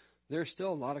teams. There's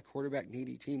still a lot of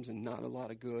quarterback-needy teams and not a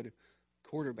lot of good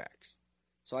quarterbacks.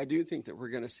 So I do think that we're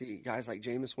going to see guys like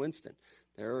Jameis Winston.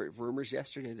 There are rumors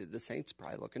yesterday that the Saints are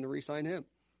probably looking to re-sign him.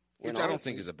 Which I don't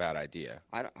think is a bad idea.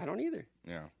 I don't either.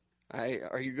 Yeah.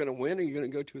 Are you going to win? Are you going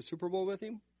to go to a Super Bowl with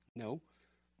him? No.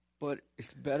 But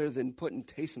it's better than putting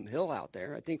Taysom Hill out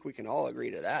there. I think we can all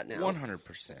agree to that now.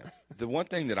 100%. The one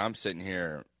thing that I'm sitting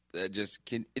here that just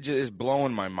is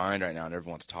blowing my mind right now, and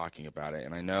everyone's talking about it.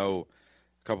 And I know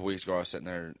a couple weeks ago I was sitting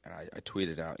there and I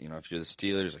tweeted out, if you're the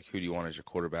Steelers, like who do you want as your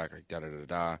quarterback? Like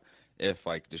da-da-da-da. If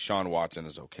like Deshaun Watson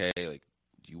is okay, like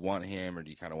do you want him or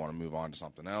do you kind of want to move on to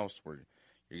something else where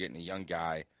you're getting a young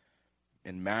guy?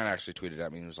 And Matt actually tweeted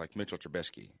at me and was like, Mitchell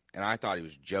Trubisky. And I thought he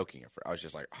was joking. I was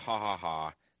just like, ha, ha,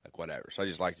 ha, like whatever. So I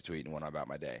just liked to tweet and went on about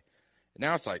my day. And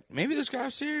now it's like, maybe this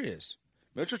guy's serious.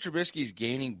 Mitchell Trubisky is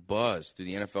gaining buzz through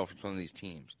the NFL from some of these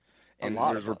teams. And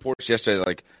there was reports yesterday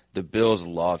like the Bills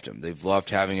loved him. They've loved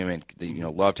having him, and they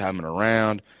loved having him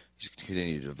around. He's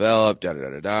continued to develop.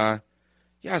 Yeah,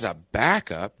 as a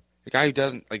backup, the guy who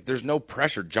doesn't there's no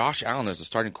pressure. Josh Allen is the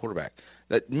starting quarterback.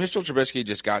 That Mitchell Trubisky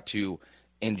just got to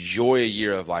enjoy a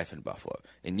year of life in Buffalo,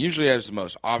 and usually as the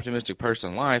most optimistic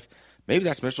person in life, maybe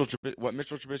that's what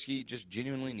Mitchell Trubisky just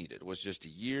genuinely needed was just a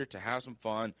year to have some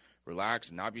fun, relax,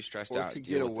 and not be stressed out. To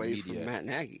get away from Matt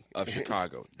Nagy of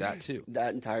Chicago. That too.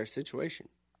 That entire situation.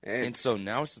 And so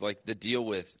now it's like the deal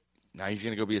with now he's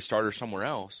going to go be a starter somewhere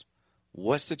else.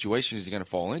 What situation is he going to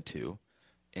fall into,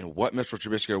 and what Mitchell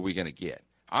Trubisky are we going to get?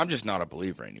 I'm just not a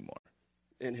believer anymore.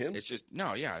 In him? It's just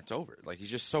it's over. Like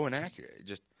he's just so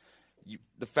inaccurate.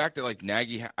 The fact that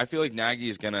Nagy, I feel like Nagy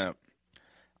is going to.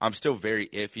 I'm still very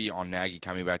iffy on Nagy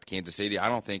coming back to Kansas City. I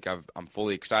don't think I'm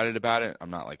fully excited about it.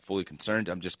 I'm not fully concerned.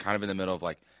 I'm just kind of in the middle of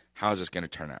how is this going to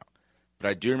turn out? But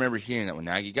I do remember hearing that when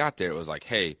Nagy got there, it was like,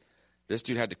 hey, this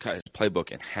dude had to cut his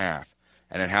playbook in half,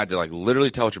 and it had to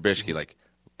literally tell Trubisky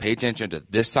pay attention to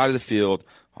this side of the field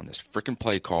on this freaking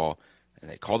play call, and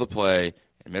they call the play,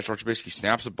 and Mitchell Trubisky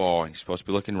snaps the ball, and he's supposed to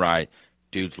be looking right.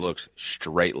 Dude looks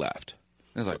straight left.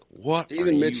 And it's what?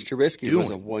 Even Mitch Trubisky was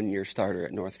a one-year starter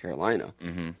at North Carolina,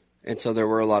 and so there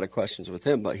were a lot of questions with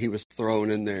him, but he was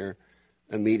thrown in there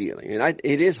immediately. And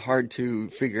it is hard to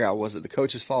figure out, was it the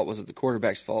coach's fault, was it the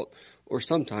quarterback's fault, or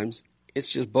sometimes it's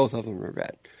just both of them are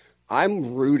bad.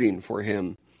 I'm rooting for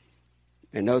him,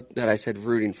 and note that I said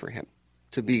rooting for him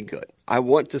to be good. I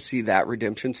want to see that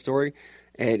redemption story,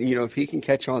 and if he can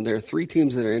catch on, there are 3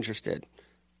 teams that are interested,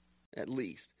 at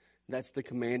least. That's the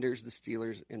Commanders, the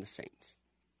Steelers, and the Saints.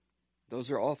 Those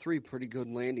are all 3 pretty good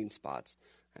landing spots.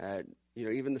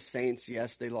 Even the Saints,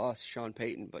 yes, they lost Sean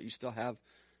Payton, but you still have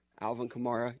Alvin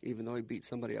Kamara, even though he beat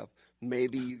somebody up.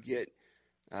 Maybe you get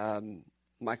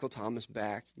Michael Thomas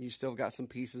back. You still got some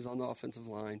pieces on the offensive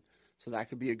line, so that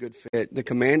could be a good fit. The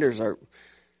Commanders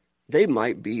they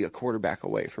might be a quarterback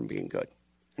away from being good.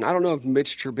 And I don't know if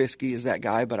Mitch Trubisky is that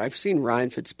guy, but I've seen Ryan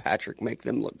Fitzpatrick make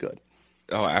them look good.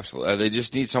 Oh, absolutely. They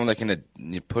just need someone that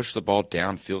can push the ball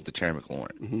downfield to Terry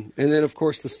McLaurin. Mm-hmm. And then, of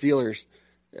course, the Steelers.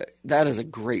 That is a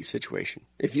great situation.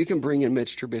 If you can bring in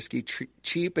Mitch Trubisky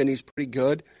cheap and he's pretty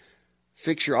good,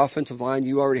 fix your offensive line.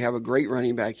 You already have a great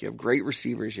running back. You have great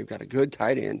receivers. You've got a good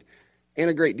tight end and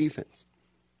a great defense.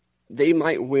 They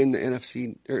might win the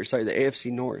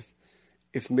AFC North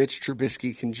if Mitch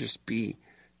Trubisky can just be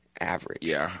average.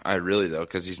 Yeah, I really though,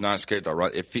 because he's not scared to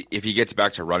run. If he gets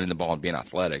back to running the ball and being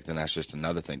athletic, then that's just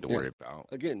another thing to worry about.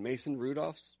 Again, Mason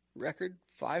Rudolph's record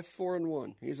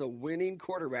 5-4-1. He's a winning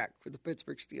quarterback for the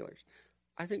Pittsburgh Steelers.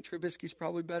 I think Trubisky's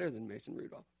probably better than Mason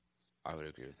Rudolph. I would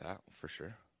agree with that for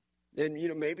sure. And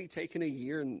maybe taking a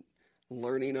year and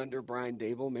learning under Brian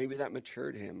Daboll, maybe that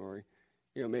matured him, or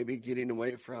maybe getting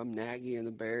away from Nagy and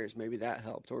the Bears, maybe that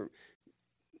helped. Or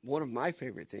one of my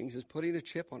favorite things is putting a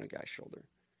chip on a guy's shoulder.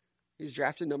 He's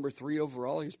drafted number 3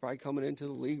 overall. He's probably coming into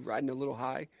the league riding a little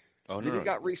high. Oh, then he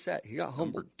got reset. He got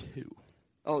humbled. Number 2.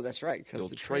 Oh, that's right. He'll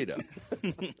trade up.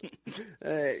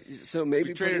 So maybe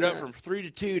we traded up from 3 to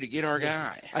 2 to get our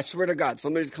guy. I swear to God,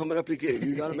 somebody's coming up to get him.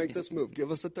 You got to make this move.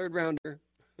 Give us a 3rd rounder,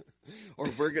 or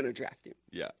we're going to draft him.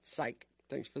 Yeah. Psych.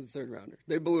 Thanks for the 3rd rounder.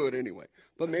 They blew it anyway.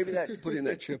 But maybe putting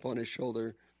that chip on his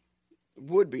shoulder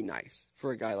would be nice for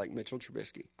a guy like Mitchell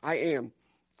Trubisky.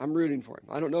 I'm rooting for him.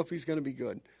 I don't know if he's going to be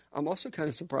good. I'm also kind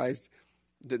of surprised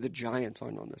that the Giants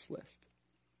aren't on this list.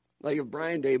 If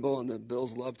Brian Daboll and the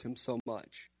Bills loved him so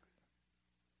much,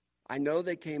 I know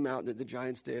they came out that the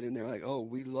Giants did, and they're like, oh,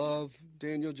 we love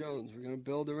Daniel Jones. We're going to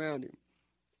build around him.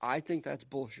 I think that's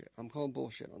bullshit. I'm calling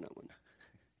bullshit on that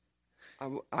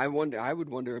one. I would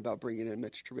wonder about bringing in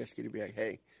Mitch Trubisky to be like,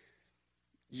 hey,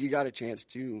 you got a chance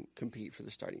to compete for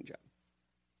the starting job.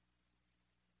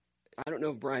 I don't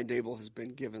know if Brian Daboll has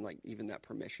been given even that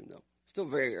permission, though. Still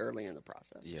very early in the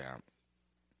process. Yeah.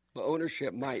 But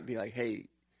ownership might be like, hey,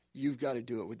 you've got to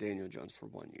do it with Daniel Jones for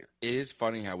 1 year. It is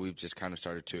funny how we've just kind of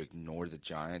started to ignore the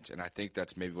Giants, and I think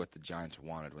that's maybe what the Giants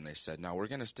wanted when they said, no, we're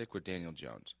going to stick with Daniel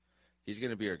Jones. He's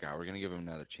going to be our guy. We're going to give him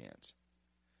another chance.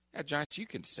 Yeah, Giants, you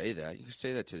can say that. You can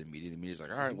say that to the media. The media's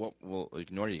like, all right, well, we'll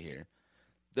ignore you here.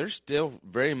 There still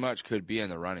very much could be in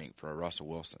the running for a Russell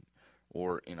Wilson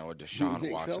or, a Deshaun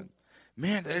Watson. So?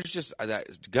 Man, there's just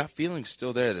that gut feeling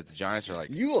still there that the Giants are like.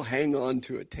 You will hang on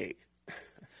to a take.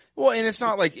 Well, and it's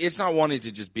not wanting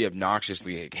to just be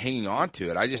obnoxiously hanging on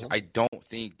to it. I don't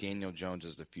think Daniel Jones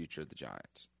is the future of the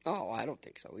Giants. Oh, I don't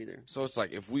think so either. So it's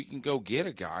like, if we can go get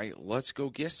a guy, let's go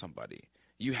get somebody.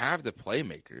 You have the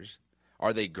playmakers.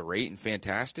 Are they great and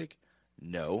fantastic?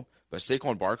 No. But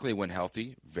Saquon Barkley, when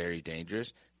healthy, very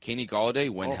dangerous. Kenny Golladay,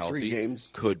 when healthy,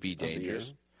 could be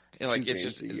dangerous. Like, it's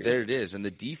just, there it is. And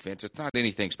the defense, it's not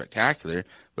anything spectacular,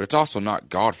 but it's also not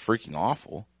God-freaking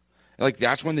awful. Like,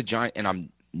 that's when the Giants, and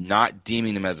I'm not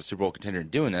deeming them as a Super Bowl contender in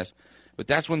doing this, but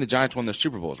that's when the Giants won their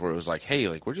Super Bowls, where it was like, hey,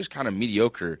 like, we're just kind of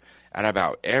mediocre at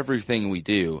about everything we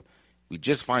do. We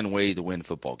just find a way to win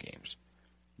football games.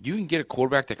 You can get a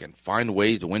quarterback that can find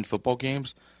ways to win football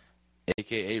games,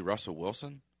 a.k.a. Russell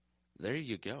Wilson, there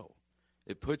you go.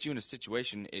 It puts you in a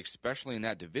situation, especially in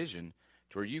that division,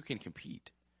 to where you can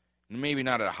compete. Maybe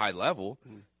not at a high level,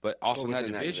 but also in that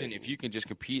division, if you can just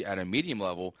compete at a medium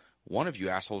level, one of you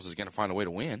assholes is going to find a way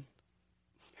to win.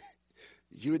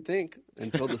 You would think,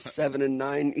 until the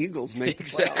 7-9 Eagles make the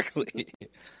playoffs. Exactly.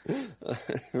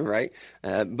 Right?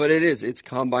 But it's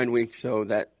Combine week, so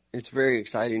that it's very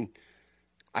exciting.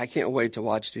 I can't wait to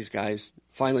watch these guys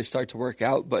finally start to work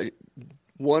out. But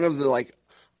one of the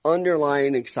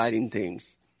underlying exciting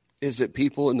things is that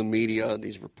people in the media,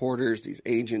 these reporters, these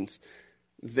agents,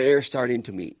 they're starting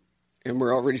to meet. And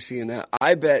we're already seeing that.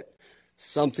 I bet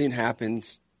something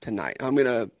happens tonight. I'm going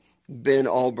to Ben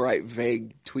Albright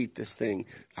vague tweet this thing.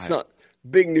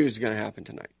 Big news is going to happen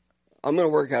tonight. I'm going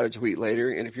to work out a tweet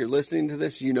later, and if you're listening to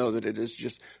this, you know that it is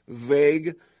just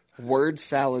vague word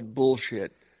salad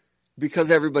bullshit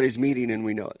because everybody's meeting and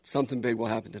we know it. Something big will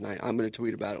happen tonight. I'm going to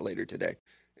tweet about it later today,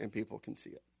 and people can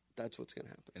see it. That's what's going to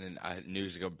happen. And then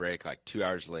news is going to break 2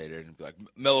 hours later and be like,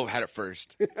 Melo had it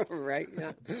first. Right,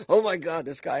 yeah. Oh, my God,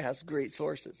 this guy has great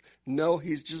sources. No,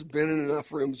 he's just been in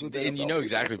enough rooms with And you know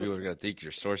exactly people are going to think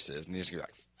your sources, and you're just going to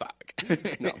be like,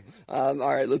 fuck. No. All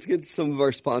right, let's get to some of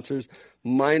our sponsors.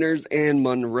 Miners and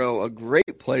Monroe, a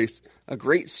great place, a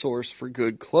great source for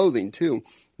good clothing, too.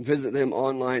 Visit them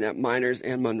online at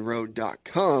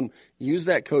minersandmonroe.com. Use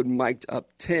that code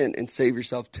MICEDUP10 and save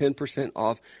yourself 10%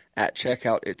 off at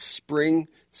checkout. It's spring,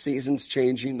 season's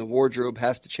changing. The wardrobe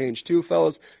has to change too,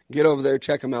 fellas. Get over there,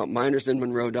 check them out,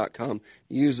 minersandmonroe.com.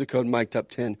 Use the code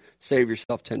MICEDUP10, save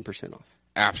yourself 10% off.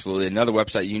 Absolutely. Another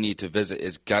website you need to visit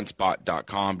is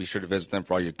gunspot.com. Be sure to visit them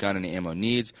for all your gun and ammo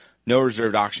needs. No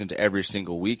reserved auctions every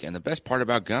single week. And the best part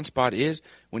about Gunspot is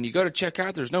when you go to check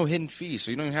out, there's no hidden fee,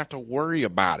 so you don't even have to worry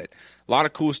about it. A lot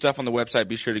of cool stuff on the website.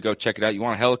 Be sure to go check it out. You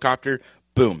want a helicopter?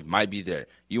 Boom, might be there.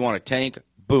 You want a tank?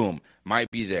 Boom,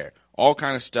 might be there. All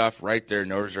kind of stuff right there.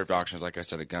 No reserved auctions, like I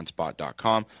said, at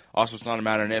gunspot.com. Also, it's not a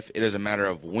matter of if, it is a matter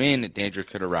of when danger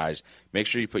could arise. Make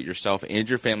sure you put yourself and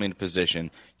your family in a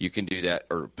position you can do that,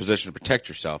 or position to protect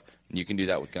yourself, and you can do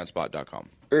that with gunspot.com.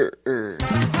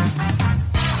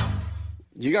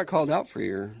 You got called out for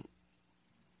your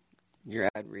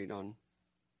ad read on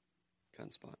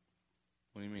Gunspot.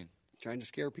 What do you mean? Trying to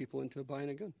scare people into buying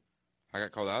a gun. I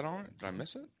got called out on it? Did I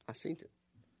miss it? I seen it.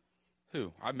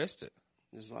 Who? I missed it.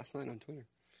 This was last night on Twitter.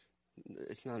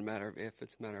 It's not a matter of if,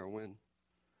 it's a matter of when.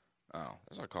 Oh,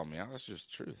 that's not calling me out. That's just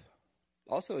the truth.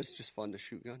 Also, it's just fun to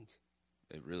shoot guns.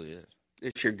 It really is.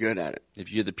 If you're good at it.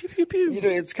 If you're the pew, pew, pew. You know,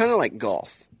 it's kind of like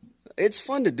golf. It's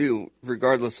fun to do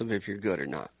regardless of if you're good or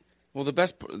not. Well, the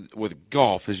best with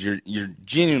golf is you're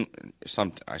genuine.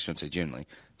 I shouldn't say genuinely.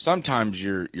 Sometimes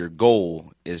your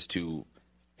goal is to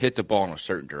hit the ball in a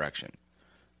certain direction.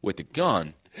 With the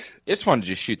gun, it's fun to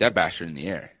just shoot that bastard in the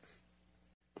air.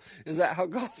 Is that how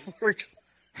golf works?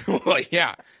 Well,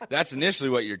 yeah, that's initially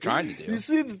what you're trying to do. You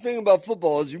see, the thing about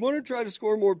football is you want to try to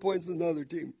score more points than the other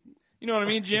team. You know what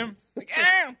I mean, Jim?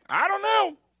 I don't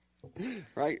know.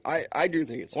 Right? I do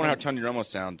think it's I wonder how Tony Romo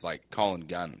sounds like calling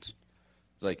guns.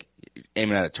 Like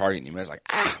aiming at a target and you miss like,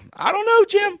 I don't know,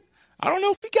 Jim. I don't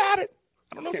know if he got it.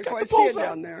 I don't know if he got the bullseye.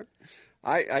 Down there.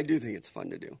 I do think it's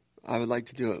fun to do. I would like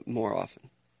to do it more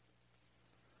often.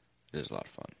 It is a lot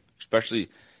of fun. Especially,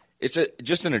 it's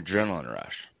just an adrenaline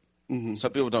rush. Mm-hmm.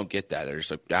 Some people don't get that. They're just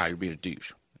like, you're being a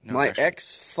douche. No, my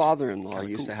ex-father-in-law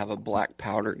used to have a black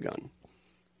powder gun.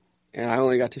 And I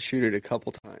only got to shoot it a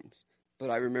couple times. But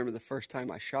I remember the first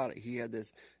time I shot it, he had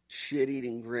this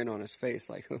shit-eating grin on his face,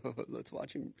 like, let's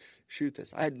watch him shoot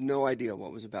this. I had no idea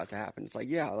what was about to happen. It's like,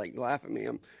 laugh at me.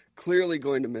 I'm clearly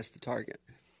going to miss the target.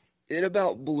 It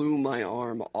about blew my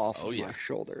arm off of my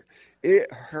shoulder.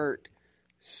 It hurt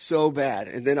so bad.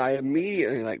 And then I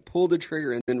immediately, pulled the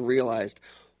trigger and then realized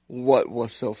what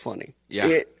was so funny. Yeah.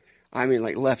 It,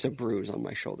 left a bruise on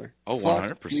my shoulder. Oh, 100%.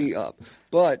 Fucked me up.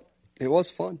 But it was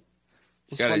fun.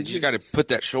 You just got to put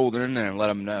that shoulder in there and let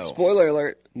them know. Spoiler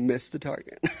alert, missed the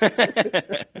target.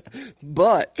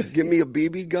 But give me a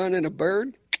BB gun and a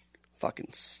bird, fucking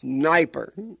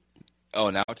sniper.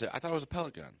 Oh, now I thought it was a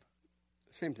pellet gun.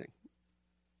 Same thing.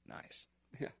 Nice.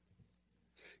 Yeah.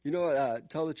 You know what?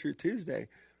 Tell the Truth Tuesday.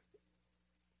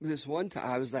 This one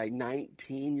time, I was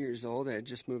 19 years old. I had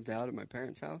just moved out of my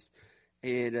parents' house.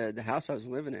 And the house I was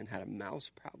living in had a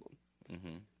mouse problem.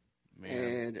 Mm-hmm.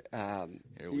 Man. And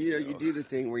you do the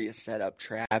thing where you set up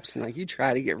traps and like you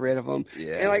try to get rid of them.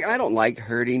 Yeah. And like I don't like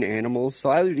hurting animals, so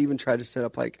I would even try to set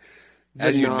up like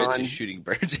as you admit to shooting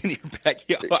birds in your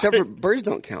backyard. Except for birds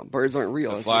don't count. Birds aren't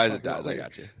real. The flies it does. I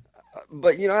got you.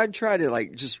 But I'd try to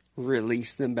like just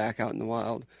release them back out in the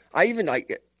wild. I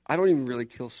don't even really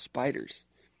kill spiders.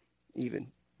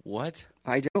 Even what?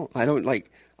 I don't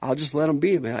like. I'll just let them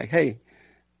be. And be like, hey.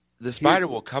 The spider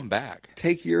will come back.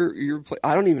 Take your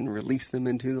I don't even release them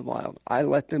into the wild. I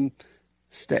let them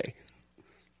stay.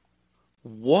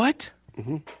 What?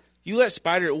 Mm-hmm. You let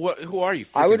spider? Who are you?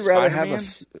 I would rather Spider-Man?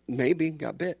 have maybe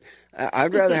got bit.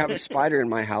 I'd rather have a spider in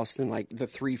my house than like the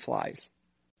 3 flies.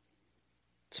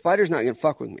 Spider's not gonna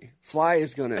fuck with me. Fly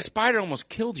is gonna. A spider almost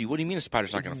killed you. What do you mean a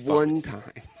spider's not gonna fuck? One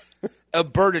time. A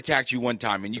bird attacked you one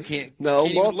time and you can't. No,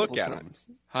 can't multiple even look at times.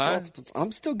 Him. Huh? Multiple.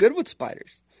 I'm still good with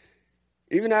spiders.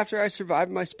 Even after I survived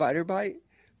my spider bite,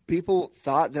 people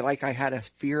thought that like I had a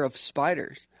fear of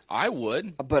spiders. I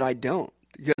would, but I don't,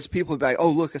 because people would be like, "Oh,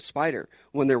 look, a spider,"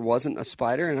 when there wasn't a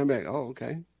spider, and I'm like, "Oh,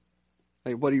 okay."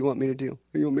 Like, what do you want me to do?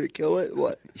 You want me to kill it?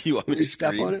 What? You want me to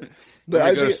step scream? on it? But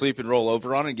I'd go to sleep and roll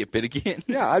over on it and get bit again.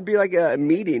 Yeah, I'd be like at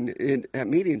meetings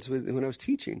when I was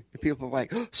teaching, and people were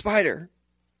like, oh, "Spider,"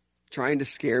 trying to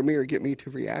scare me or get me to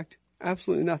react.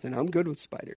 Absolutely nothing. I'm good with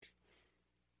spiders.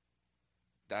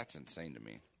 That's insane to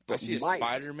me. But I see a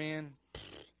Spider-Man.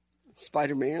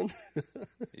 Spider-Man?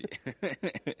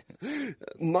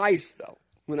 Mice, though.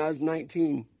 When I was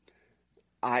 19,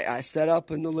 I set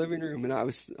up in the living room, and I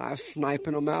was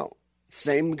sniping them out.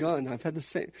 Same gun. I've had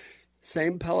the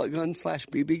same pellet gun /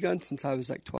 BB gun since I was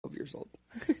like 12 years old.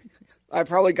 I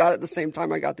probably got it the same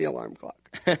time I got the alarm clock.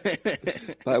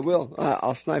 But I will.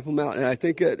 I'll snipe them out. And I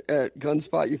think at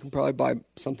GunSpot you can probably buy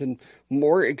something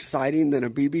more exciting than a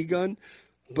BB gun.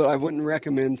 But I wouldn't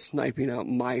recommend sniping out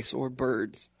mice or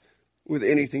birds with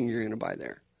anything you're going to buy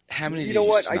there. How many? You know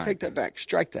what? I take that back.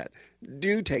 Strike that.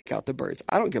 Do take out the birds.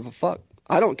 I don't give a fuck.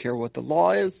 I don't care what the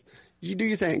law is. You do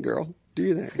your thing, girl. Do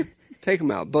your thing. Take them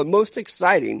out. But most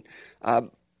exciting,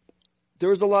 there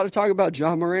was a lot of talk about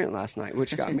John Morant last night,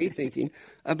 which got me thinking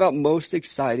about most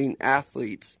exciting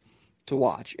athletes to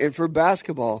watch. And for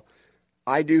basketball,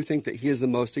 I do think that he is the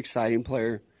most exciting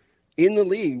player in the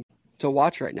league to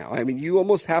watch right now. I mean, you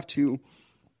almost have to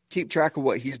keep track of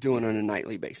what he's doing on a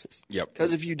nightly basis. Yep.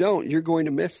 Because if you don't, you're going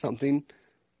to miss something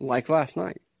like last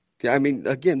night. I mean,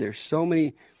 again, there's so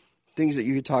many things that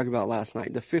you could talk about last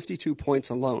night. The 52 points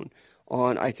alone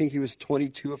on, I think he was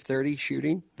 22 of 30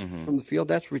 shooting from the field.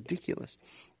 That's ridiculous.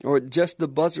 Or just the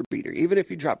buzzer beater. Even if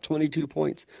he dropped 22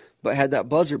 points but had that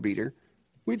buzzer beater,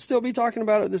 we'd still be talking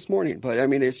about it this morning. But, I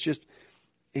mean, it's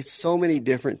so many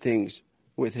different things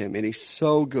with him, and he's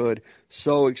so good,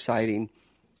 so exciting.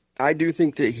 I do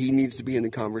think that he needs to be in the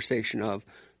conversation of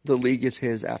the league is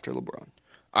his after LeBron.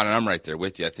 And I'm right there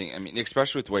with you. I mean,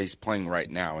 especially with the way he's playing right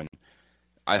now. And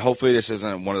hopefully this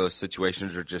isn't one of those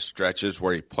situations or just stretches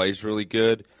where he plays really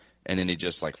good and then he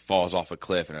just like falls off a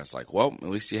cliff and it's like, well, at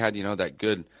least he had, that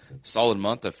good solid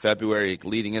month of February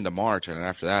leading into March, and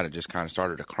after that it just kind of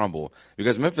started to crumble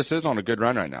because Memphis is on a good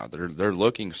run right now. They're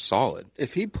looking solid.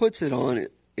 If he puts it on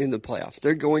in the playoffs,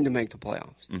 they're going to make the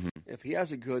playoffs. Mm-hmm. If he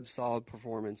has a good solid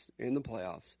performance in the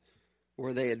playoffs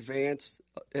where they advance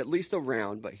at least a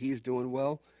round, but he's doing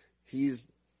well, he's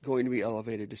going to be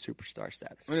elevated to superstar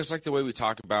status. I mean, it's like the way we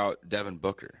talk about Devin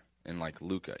Booker and like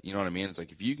Luka. You know what I mean? It's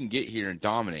like if you can get here and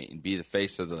dominate and be the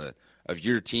face of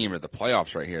your team or the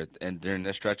playoffs right here, and during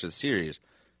this stretch of the series,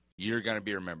 you're going to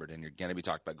be remembered and you're going to be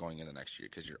talked about going into next year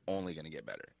because you're only going to get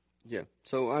better. Yeah.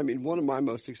 So I mean, one of my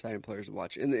most exciting players to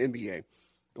watch in the NBA,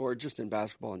 or just in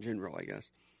basketball in general, I guess,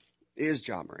 is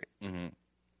Ja Morant. Mm-hmm.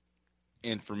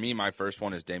 And for me, my first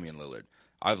one is Damian Lillard.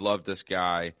 I've loved this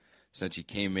guy since he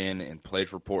came in and played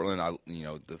for Portland.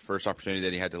 The first opportunity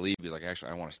that he had to leave, he's like,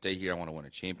 actually, I want to stay here. I want to win a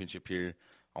championship here.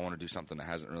 I want to do something that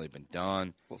hasn't really been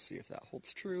done. We'll see if that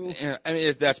holds true. And, I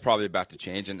mean, that's probably about to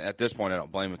change. And at this point, I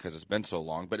don't blame him because it's been so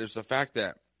long. But it's the fact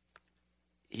that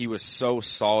he was so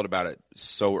solid about it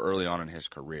so early on in his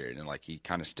career. And, like, he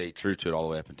kind of stayed true to it all the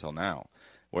way up until now.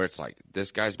 Where it's like,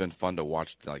 this guy's been fun to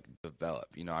watch, like, develop.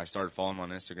 I started following him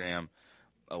on Instagram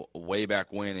way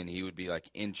back when, and he would be, like,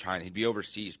 in China. He'd be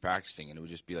overseas practicing, and it would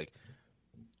just be, like,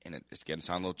 and it's going to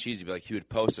sound a little cheesy, but, like, he would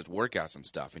post his workouts and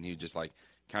stuff, and he would just, like,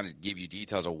 kind of give you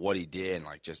details of what he did and,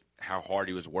 like, just how hard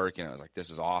he was working. I was like, this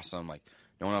is awesome. Like,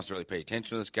 no one else really paid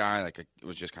attention to this guy. Like, it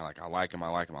was just kind of like, I like him.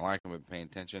 I've been paying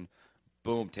attention.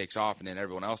 Boom, takes off, and then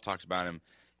everyone else talks about him.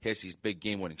 Hits these big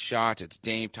game-winning shots. It's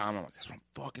Dame time. I'm like, that's what I'm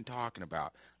fucking talking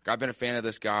about. Like, I've been a fan of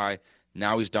this guy.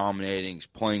 Now he's dominating. He's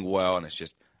playing well, and it's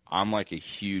just I'm like a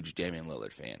huge Damian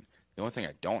Lillard fan. The only thing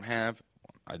I don't have,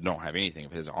 I don't have anything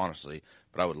of his, honestly,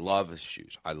 but I would love his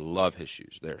shoes. I love his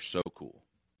shoes. They're so cool.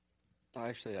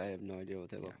 Actually, I have no idea what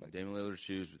they look like. Damian Lillard's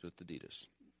shoes with Adidas.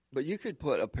 But you could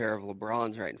put a pair of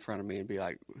LeBrons right in front of me and be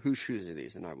like, whose shoes are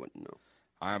these? And I wouldn't know.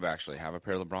 I actually have a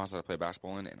pair of LeBrons that I play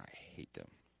basketball in, and I hate them.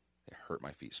 They hurt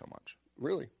my feet so much.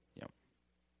 Really? Yep.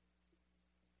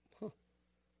 Huh.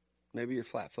 Maybe you're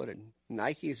flat-footed.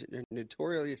 Nikes are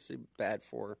notoriously bad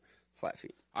for flat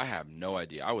feet. I have no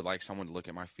idea. I would like someone to look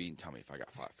at my feet and tell me if I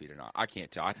got flat feet or not. I can't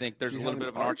tell. I think there's a little bit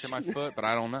of an arch in my foot, but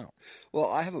I don't know.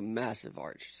 Well, I have a massive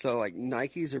arch. So, like,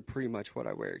 Nikes are pretty much what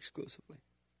I wear exclusively.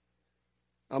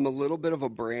 I'm a little bit of a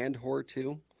brand whore,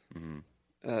 too.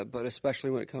 Mm-hmm. But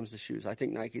especially when it comes to shoes. I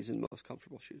think Nike's the most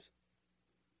comfortable shoes.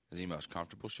 Is the most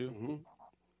comfortable shoe? Mm-hmm.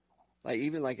 Like,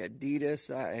 even like Adidas,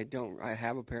 I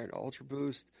have a pair of Ultra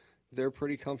Boost. They're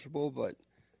pretty comfortable, but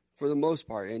for the most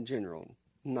part, in general,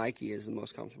 Nike is the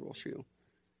most comfortable shoe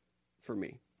for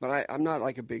me. But I'm not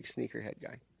like a big sneakerhead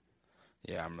guy.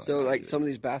 Yeah, I'm really so like some of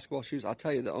these basketball shoes, I'll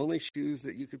tell you, the only shoes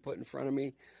that you could put in front of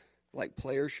me, like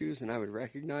player shoes, and I would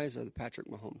recognize are the Patrick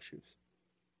Mahomes shoes.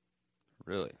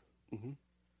 Really? Mm-hmm.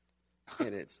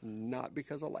 And it's not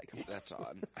because I like them. That's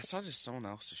odd. I saw just someone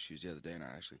else's shoes the other day, and I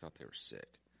actually thought they were sick.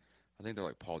 I think they're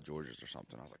like Paul George's or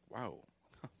something. I was like, wow,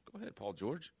 go ahead, Paul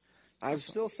George. I'm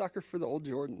still a sucker for the old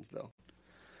Jordans, though.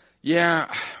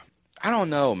 Yeah, I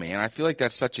don't know, man. I feel like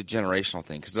that's such a generational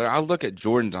thing. Because I look at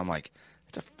Jordans, I'm like,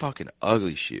 it's a fucking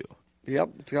ugly shoe. Yep,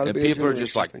 it's got to be. And people are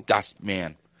just like, that's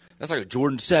like a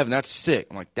Jordan 7. That's sick.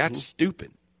 I'm like, that's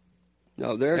stupid.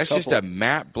 No, that's just a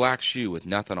matte black shoe with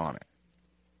nothing on it.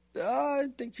 I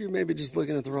think you're maybe just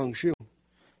looking at the wrong shoe.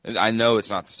 I know it's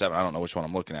not the 7. I don't know which one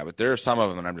I'm looking at, but there are some of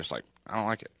them, and I'm just like, I don't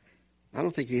like it. I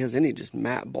don't think he has any just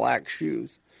matte black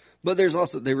shoes. But there's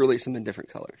also, they release them in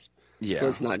different colors. Yeah. So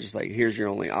it's not just like, here's your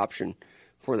only option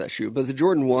for that shoe. But the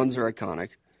Jordan 1s are iconic.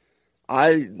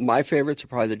 My favorites are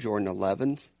probably the Jordan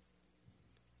 11s.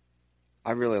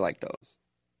 I really like those.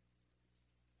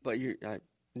 But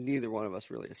neither one of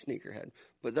us really a sneakerhead.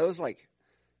 But those, like,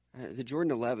 the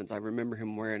Jordan 11s, I remember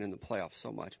him wearing in the playoffs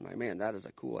so much. I'm like, man, that is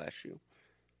a cool-ass shoe.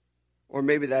 Or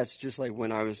maybe that's just like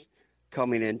when I was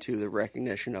coming into the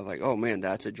recognition of like, oh, man,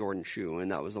 that's a Jordan shoe,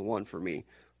 and that was the one for me.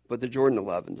 But the Jordan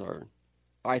 11s are,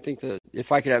 I think that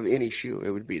if I could have any shoe,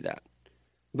 it would be that.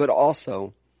 But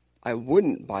also, I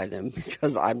wouldn't buy them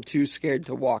because I'm too scared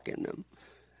to walk in them.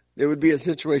 It would be a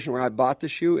situation where I bought the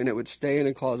shoe and it would stay in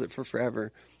a closet for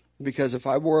forever. Because if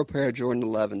I wore a pair of Jordan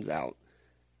 11s out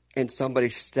and somebody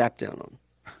stepped in them,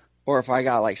 or if I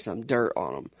got like some dirt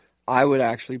on them, I would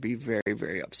actually be very,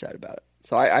 very upset about it.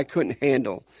 So I couldn't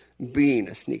handle being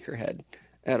a sneakerhead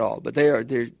at all. But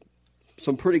they're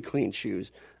some pretty clean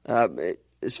shoes.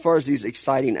 As far as these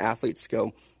exciting athletes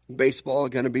go, baseball is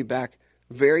going to be back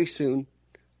very soon.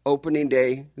 Opening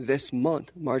day this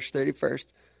month, March 31st,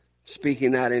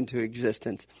 speaking that into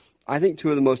existence. I think two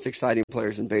of the most exciting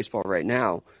players in baseball right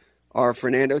now are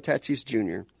Fernando Tatis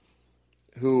Jr.,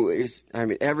 who is,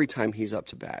 every time he's up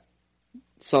to bat,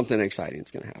 something exciting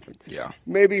is going to happen. Yeah.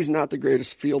 Maybe he's not the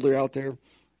greatest fielder out there,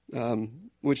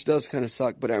 which does kind of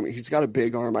suck, but he's got a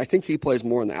big arm. I think he plays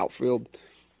more in the outfield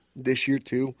this year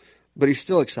too, but he's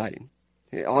still exciting.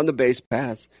 On the base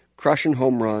paths, crushing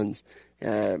home runs.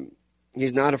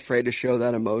 He's not afraid to show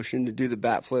that emotion, to do the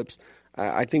bat flips.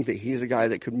 I think that he's a guy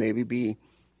that could maybe be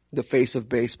the face of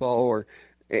baseball, or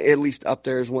at least up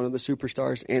there as one of the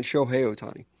superstars. And Shohei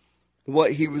Ohtani.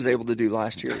 What he was able to do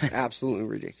last year is absolutely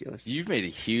ridiculous. You've made a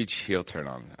huge heel turn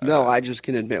on him. No, I just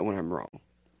can admit when I'm wrong.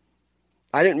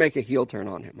 I didn't make a heel turn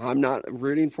on him. I'm not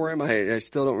rooting for him. I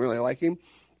still don't really like him.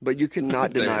 But you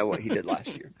cannot deny what he did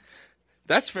last year.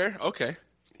 That's fair. Okay.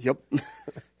 Yep.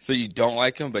 So you don't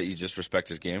like him, but you just respect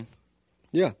his game?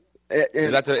 Yeah.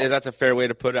 Is that the fair way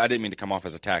to put it? I didn't mean to come off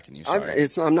as attacking you. Sorry.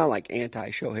 I'm not like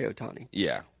anti-Shohei Ohtani.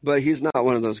 Yeah. But he's not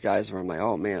one of those guys where I'm like,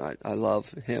 oh, man, I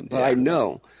love him. But I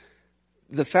know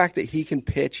the fact that he can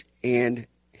pitch and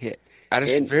hit. At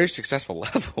a very successful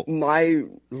level. My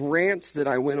rants that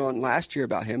I went on last year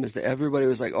about him is that everybody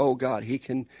was like, oh, God, he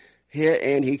can hit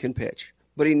and he can pitch.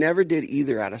 But he never did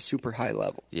either at a super high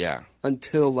level. Yeah.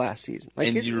 Until last season.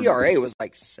 Like, his ERA was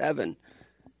like 7.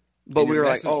 But we were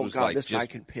like, oh, God, like, this guy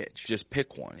can pitch. Just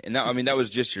pick one. And that was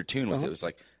just your tune with it. It was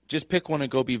like, just pick one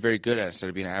and go be very good at it instead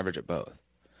of being average at both.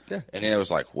 Yeah. And then it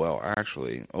was like, well,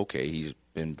 actually, okay, he's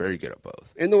been very good at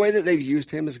both. And the way that they've used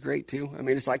him is great, too. I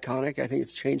mean, it's iconic. I think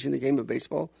it's changing the game of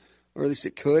baseball. Or at least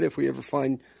it could if we ever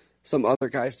find some other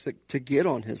guys to get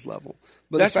on his level.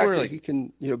 But that's the fact that he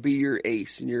can, be your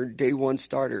ace and your day one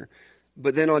starter,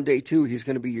 but then on day 2 he's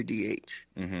going to be your DH.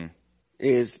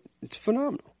 It's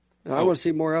phenomenal. And I want to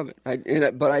see more of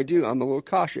it. But I do. I'm a little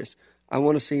cautious. I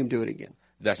want to see him do it again.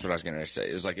 That's what I was going to say.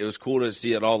 It was cool to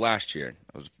see it all last year.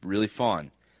 It was really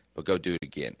fun, but go do it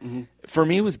again. Mm-hmm. For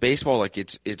me with baseball, like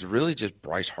it's really just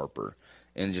Bryce Harper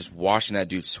and just watching that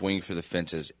dude swing for the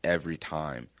fences every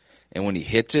time. And when he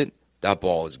hits it, that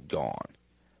ball is gone.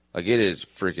 Like it is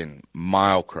freaking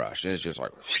mile crushed. And it's just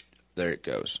like, there it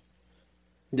goes.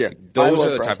 Yeah. Those are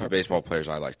the type of baseball players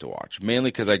I like to watch. Mainly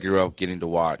because I grew up getting to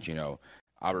watch,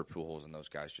 Albert Pujols and those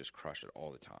guys just crush it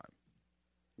all the time.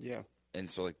 Yeah. And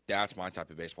so, like, that's my type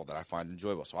of baseball that I find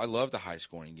enjoyable. So I love the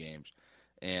high-scoring games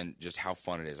and just how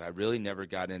fun it is. I really never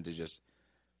got into just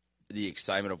the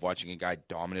excitement of watching a guy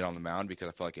dominate on the mound because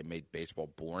I felt like it made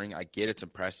baseball boring. I get it's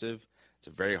impressive. It's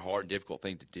a very hard, difficult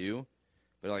thing to do.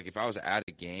 But, like, if I was at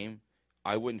a game,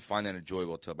 I wouldn't find that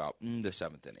enjoyable until about the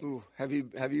seventh inning. Ooh, have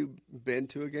you been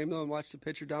to a game, though, and watched a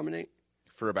pitcher dominate?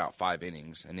 For about 5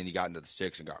 innings, and then he got into the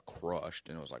sixth and got crushed,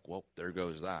 and it was like, well, there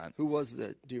goes that. Who was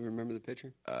do you remember the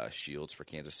pitcher? Shields for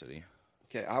Kansas City.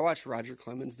 Okay, I watched Roger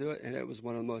Clemens do it, and it was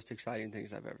one of the most exciting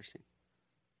things I've ever seen.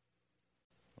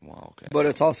 Wow, okay. But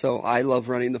it's also, I love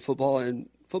running the football,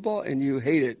 and you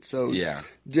hate it, so yeah.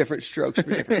 Different strokes for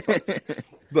different folks.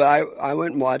 But I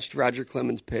went and watched Roger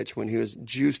Clemens pitch when he was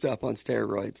juiced up on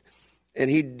steroids. And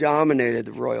he dominated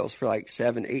the Royals for like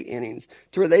 7-8 innings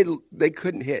to where they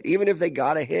couldn't hit. Even if they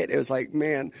got a hit, it was like,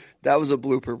 man, that was a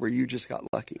blooper where you just got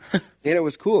lucky. And it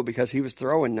was cool because he was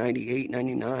throwing 98,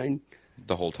 99.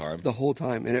 The whole time. The whole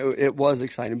time. And it was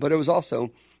exciting. But it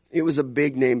was a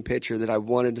big-name pitcher that I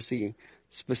wanted to see.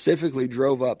 Specifically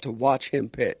drove up to watch him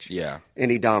pitch. Yeah. And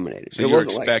he dominated. So you were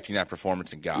expecting that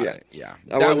performance and got it. Yeah.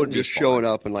 I wasn't just showing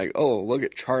up and like, oh, look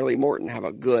at Charlie Morton have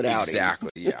a good outing. Exactly,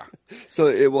 yeah. So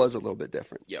it was a little bit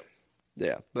different. Yep.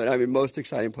 Yeah. But, I mean, most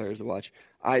exciting players to watch.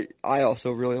 I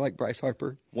also really like Bryce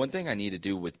Harper. One thing I need to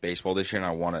do with baseball this year,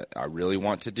 and I really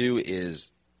want to do, is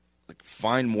like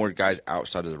find more guys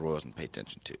outside of the Royals and pay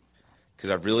attention to. Because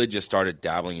I've really just started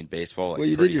dabbling in baseball. Like, well,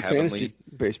 you did your fantasy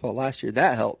baseball last year.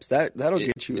 That helps. That'll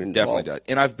get you involved. Definitely does.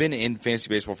 And I've been in fantasy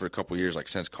baseball for a couple of years, like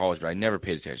since college, but I never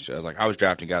paid attention to it. I was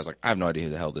drafting guys like, I have no idea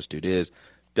who the hell this dude is.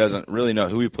 Doesn't really know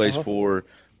who he plays for,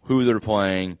 who they're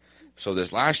playing. So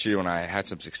this last year when I had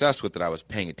some success with it, I was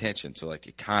paying attention. So like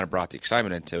it kind of brought the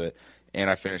excitement into it,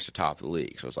 and I finished the top of the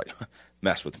league. So it's like,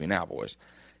 mess with me now, boys.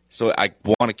 So I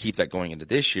want to keep that going into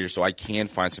this year so I can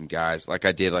find some guys like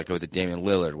I did like with the Damian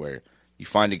Lillard where you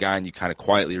find a guy and you kind of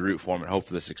quietly root for him and hope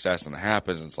for the success, and it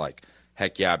happens. And it's like,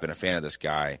 heck yeah, I've been a fan of this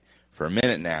guy for a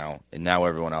minute now, and now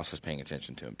everyone else is paying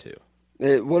attention to him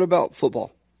too. What about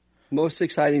football? Most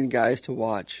exciting guys to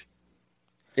watch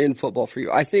in football for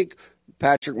you? I think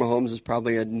Patrick Mahomes is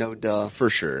probably a no-duh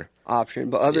for sure option,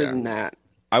 but other than that,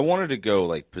 I wanted to go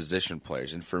like position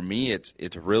players, and for me, it's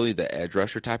really the edge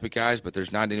rusher type of guys. But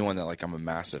there's not anyone that like I'm a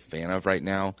massive fan of right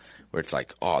now, where it's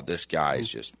like, oh, this guy is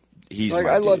just. He's like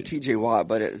I love T.J. Watt,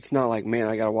 but it's not like, man,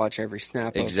 I got to watch every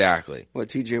snap. Exactly what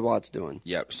T.J. Watt's doing.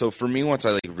 Yep. So for me, once I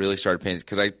like really started paying,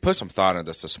 because I put some thought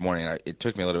into this morning, and it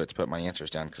took me a little bit to put my answers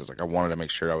down because like I wanted to make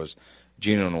sure I was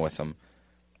genuine with them.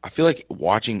 I feel like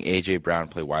watching A.J. Brown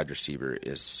play wide receiver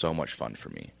is so much fun for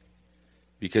me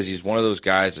because he's one of those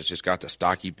guys that's just got the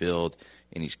stocky build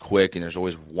and he's quick, and there's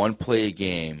always one play a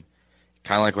game,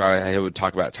 kind of like what I would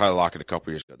talk about Tyler Lockett a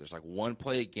couple years ago. There's like one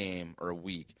play a game or a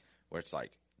week where it's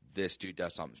like, this dude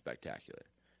does something spectacular,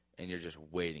 and you're just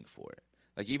waiting for it.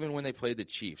 Like, even when they played the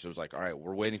Chiefs, it was like, all right,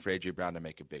 we're waiting for A.J. Brown to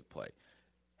make a big play.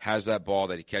 Has that ball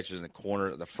that he catches in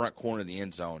the front corner of the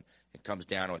end zone, and comes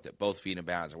down with it, both feet in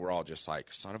bounds, and we're all just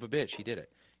like, son of a bitch, he did it.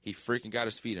 He freaking got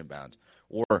his feet in bounds.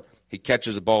 Or he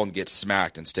catches the ball and gets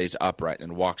smacked and stays upright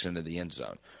and walks into the end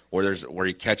zone. Or where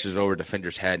he catches it over a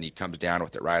defender's head and he comes down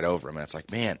with it right over him. And it's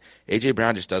like, man, A.J.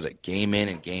 Brown just does it game in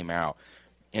and game out.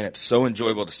 And it's so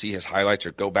enjoyable to see his highlights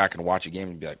or go back and watch a game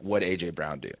and be like, what did A.J.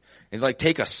 Brown do? And like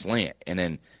take a slant, and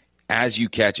then as you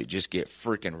catch it, just get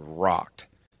freaking rocked.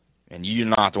 And you're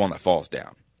not the one that falls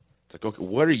down. It's like, okay,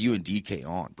 what are you and DK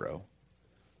on, bro?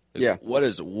 Like, yeah.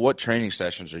 What training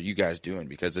sessions are you guys doing?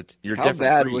 Because you're How different.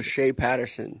 How bad was Shea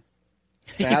Patterson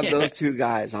to have those two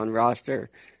guys on roster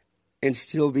and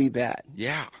still be bad?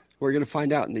 Yeah. We're going to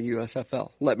find out in the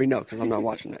USFL. Let me know because I'm not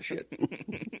watching that shit.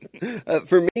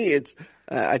 For me, it's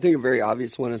I think a very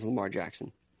obvious one is Lamar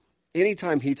Jackson.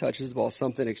 Anytime he touches the ball,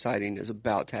 something exciting is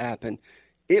about to happen.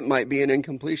 It might be an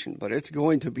incompletion, but it's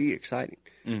going to be exciting.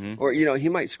 Mm-hmm. Or, he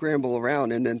might scramble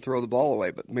around and then throw the ball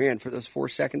away. But, man, for those 4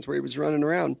 seconds where he was running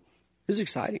around, it was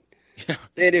exciting. Yeah.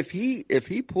 And if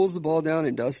he pulls the ball down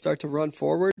and does start to run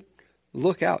forward,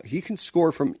 look out. He can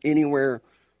score from anywhere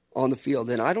on the field.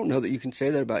 And I don't know that you can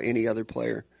say that about any other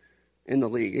player in the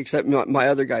league, except my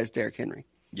other guy is Derrick Henry.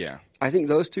 Yeah. I think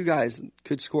those two guys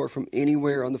could score from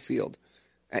anywhere on the field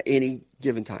at any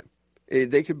given time.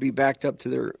 They could be backed up to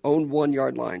their own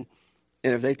 1-yard line,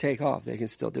 and if they take off, they can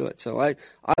still do it. So I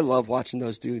love watching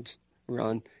those dudes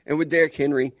run. And with Derrick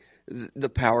Henry, the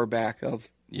power back of,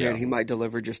 man, he might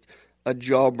deliver just a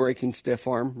jaw-breaking stiff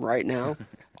arm right now.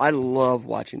 I love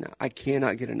watching that. I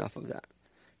cannot get enough of that.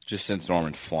 Just sends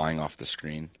Norman flying off the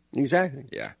screen. Exactly.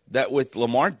 Yeah. That with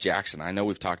Lamar Jackson, I know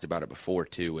we've talked about it before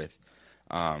too, with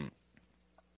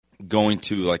going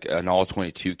to like an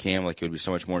all-22 camp, like it would be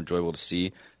so much more enjoyable to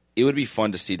see. It would be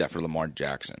fun to see that for Lamar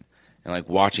Jackson. And like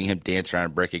watching him dance around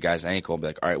and break a guy's ankle and be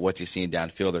like, all right, what's he seeing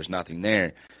downfield? There's nothing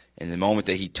there. And the moment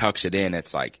that he tucks it in,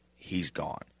 it's like he's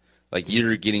gone. Like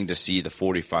you're getting to see the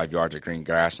 45 yards of green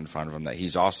grass in front of him that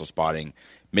he's also spotting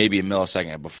maybe a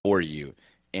millisecond before you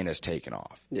and has taken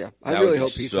off. Yeah. I really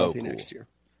hope he's healthy next year.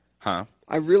 Huh?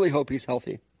 I really hope he's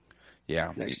healthy.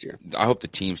 Yeah. Next year. I hope the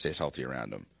team stays healthy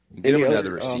around him. Get him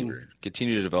another receiver.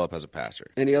 Continue to develop as a passer.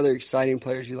 Any other exciting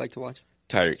players you like to watch?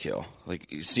 Tyreek Hill. Like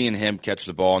seeing him catch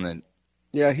the ball and then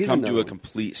he's come to a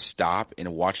complete stop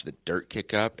and watch the dirt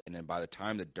kick up, and then by the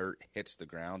time the dirt hits the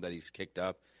ground that he's kicked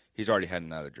up, he's already heading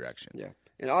another direction. Yeah.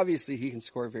 And obviously he can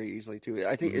score very easily too.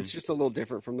 I think it's just a little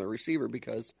different from the receiver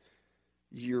because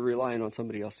you're relying on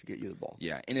somebody else to get you the ball.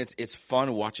 Yeah, and it's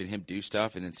fun watching him do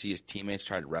stuff and then see his teammates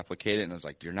try to replicate it, and it's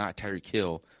like, you're not Tyreek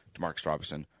Hill, DeMarcus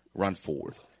Robinson, run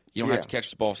forward. You don't have to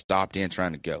catch the ball, stop, dance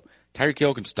around, and go. Tyreek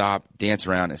Hill can stop, dance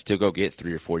around, and still go get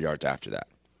 3 or 4 yards after that.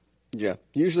 Yeah,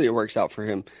 usually it works out for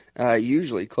him.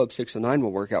 Usually Club 609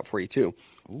 will work out for you too.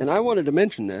 Ooh. And I wanted to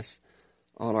mention this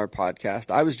on our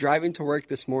podcast. I was driving to work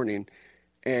this morning,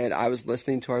 and I was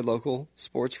listening to our local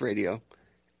sports radio,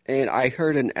 and I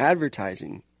heard an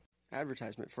advertisement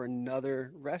for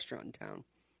another restaurant in town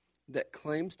that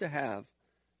claims to have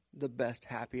the best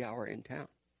happy hour in town.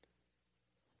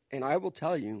 And I will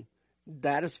tell you,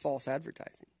 that is false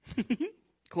advertising.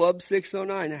 Club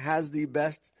 609 has the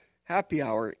best happy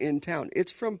hour in town.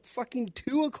 It's from fucking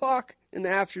 2 o'clock in the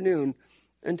afternoon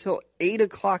until 8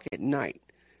 o'clock at night.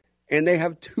 And they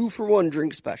have 2-for-1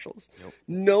 drink specials. Yep.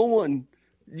 No one,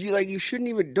 you shouldn't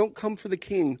even, don't come for the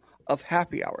king of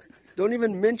happy hour. Don't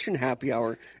even mention happy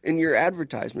hour in your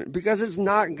advertisement because it's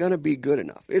not going to be good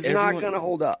enough. It's not going to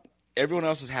hold up. Everyone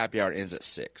else's happy hour ends at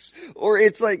 6. Or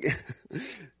it's like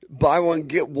buy one,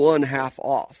 get one half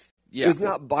off. Yeah. It's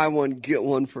not buy one, get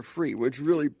one for free, which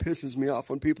really pisses me off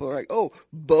when people are like, oh,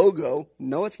 BOGO.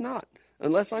 No, it's not.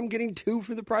 Unless I'm getting 2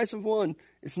 for the price of 1,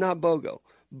 it's not BOGO.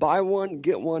 Buy one,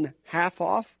 get one half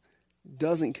off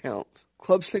doesn't count.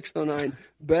 Club 609,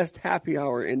 best happy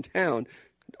hour in town.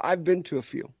 I've been to a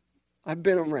few. I've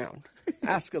been around.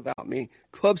 Ask about me.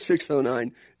 Club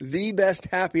 609, the best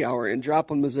happy hour in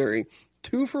Joplin, Missouri.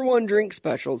 2-for-1 drink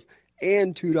specials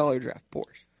and $2 draft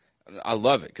pours. I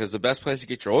love it because the best place to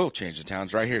get your oil change in town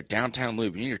is right here at Downtown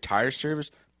Lube. You need your tire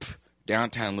service?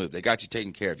 Downtown Lube. They got you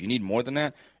taken care of. You need more than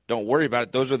that? Don't worry about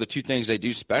it. Those are the 2 things they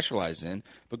do specialize in.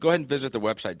 But go ahead and visit their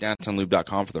website,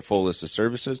 downtownlube.com, for their full list of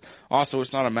services. Also,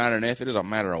 it's not a matter of if, it is a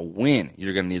matter of when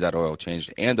you're going to need that oil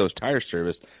changed and those tires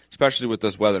serviced, especially with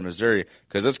this weather in Missouri,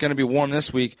 because it's going to be warm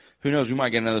this week. Who knows? We might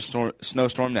get another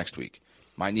snowstorm next week.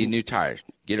 Might need new tires.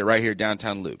 Get it right here at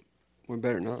Downtown Lube. We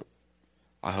better not.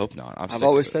 I hope not. I've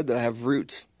always said that I have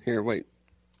roots here. Wait.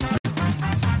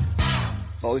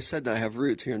 I've always said that I have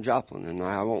roots here in Joplin, and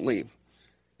I won't leave.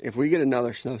 If we get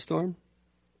another snowstorm,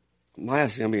 my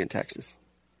ass is going to be in Texas.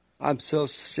 I'm so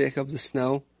sick of the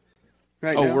snow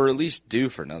right now. Oh, we're at least due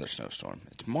for another snowstorm.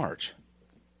 It's March.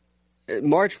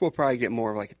 March, we'll probably get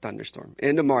more of like a thunderstorm.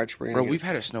 End of March, we're going to we've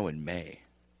had it snow in May.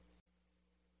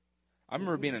 I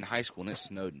remember being in high school and it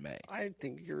snowed in May. I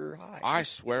think you're high. I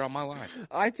swear on my life.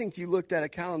 I think you looked at a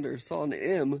calendar, saw an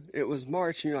M, it was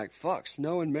March, and you're like, fuck,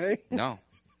 snow in May? No,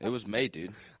 it was May,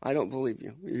 dude. I don't believe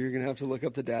you. You're going to have to look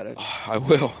up the data. I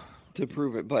will. To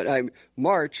prove it. But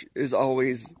March is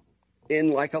always in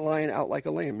like a lion, out like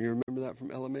a lamb. You remember that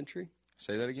from elementary?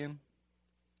 Say that again?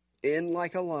 In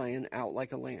like a lion, out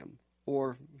like a lamb,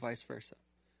 or vice versa.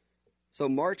 So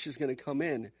March is going to come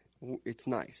in. It's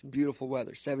nice, beautiful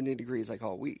weather, 70 degrees like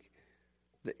all week.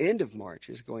 The end of March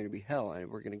is going to be hell,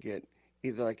 and we're going to get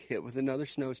either like hit with another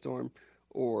snowstorm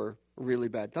or really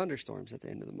bad thunderstorms at the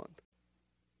end of the month.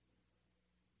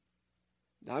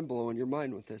 I'm blowing your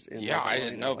mind with this. I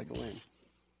didn't know. Like a lamb.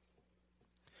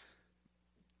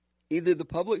 Either the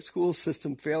public school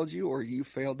system failed you or you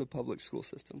failed the public school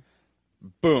system.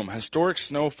 Boom. Historic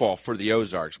snowfall for the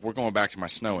Ozarks. We're going back to my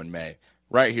snow in May.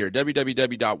 Right here,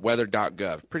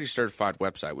 www.weather.gov. Pretty certified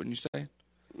website, wouldn't you say?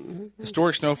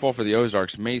 Historic snowfall for the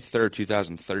Ozarks, May 3rd,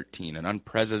 2013. An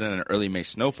unprecedented early May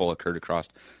snowfall occurred across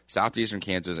southeastern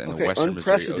Kansas and the western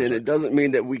Missouri unprecedented doesn't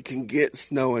mean that we can get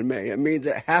snow in May. It means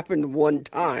it happened one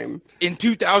time. In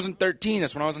 2013,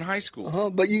 that's when I was in high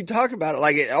school. But you talk about it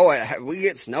like, we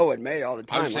get snow in May all the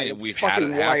time. I'm saying like we've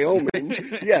fucking had it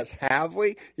Wyoming. Yes, have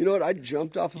we? You know what? I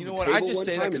jumped off of You know a what? table I just one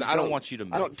say that time because and I don't dunked. want you to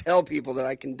move. I don't tell people that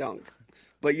I can dunk.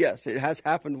 But yes, it has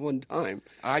happened one time.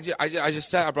 I just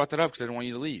said I brought that up because I didn't want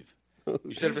you to leave.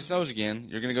 You said if it snows again,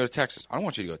 you're going to go to Texas. I don't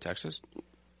want you to go to Texas.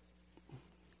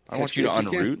 I don't want you to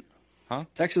unroot. Huh?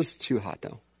 Texas is too hot,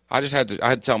 though. I had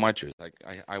to tell my truth. Like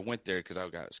I went there because I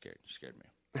got scared. You scared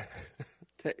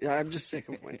me. I'm just sick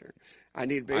of winter. I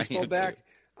need baseball back. Too.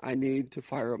 I need to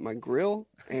fire up my grill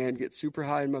and get super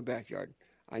high in my backyard.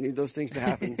 I need those things to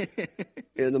happen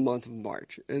in the month of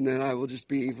March. And then I will just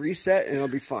be reset and I'll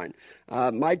be fine.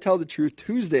 My Tell the Truth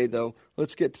Tuesday, though,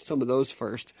 let's get to some of those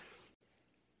first.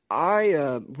 We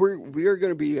are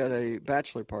going to be at a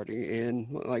bachelor party in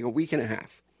like a week and a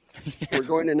half. Yeah. We're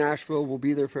going to Nashville. We'll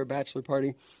be there for a bachelor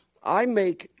party. I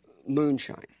make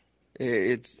moonshine.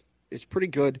 It's pretty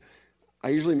good. I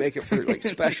usually make it for like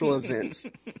special events.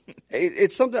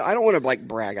 It's something I don't want to like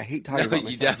brag. I hate talking about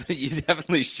myself. You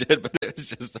definitely should, but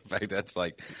it's just the fact that's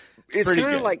like it's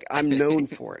kind of like I'm known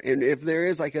for it. And if there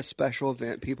is like a special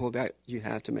event, people will be like, you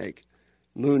have to make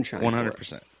moonshine.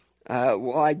 100%.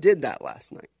 Well, I did that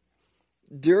last night.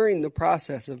 During the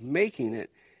process of making it,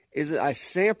 is that I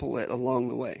sample it along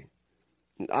the way.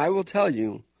 And I will tell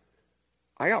you,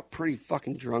 I got pretty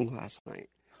fucking drunk last night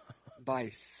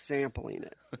by sampling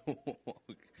it.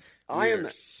 I am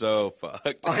so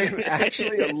fucked. I am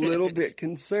actually a little bit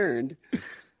concerned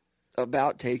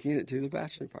about taking it to the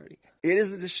bachelor party. It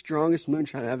is the strongest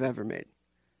moonshine I've ever made.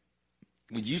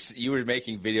 When you were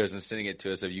making videos and sending it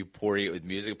to us of you pouring it with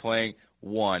music playing,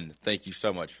 one, thank you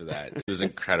so much for that. It was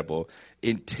incredible.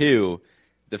 And two,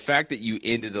 the fact that you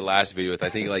ended the last video with, I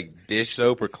think, like dish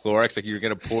soap or Clorox, like you were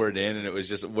going to pour it in, and it was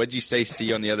just, what'd you say,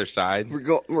 see on the other side?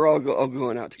 We're all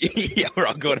going out together. Yeah, we're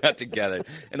all going out together.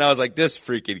 And I was like, this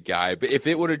freaking guy. But if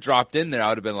it would have dropped in there, I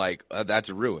would have been like, that's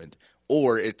ruined.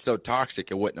 Or it's so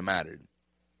toxic, it wouldn't have mattered.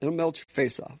 It'll melt your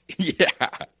face off. Yeah.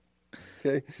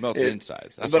 Okay. Melt the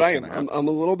insides. That's but I'm a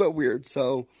little bit weird,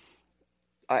 so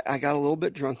I got a little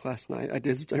bit drunk last night. I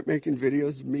did start making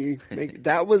videos of me.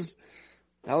 That was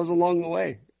along the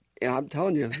way. And I'm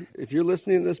telling you, if you're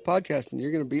listening to this podcast and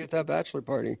you're going to be at that bachelor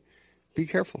party, be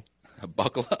careful.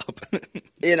 Buckle up.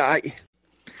 And I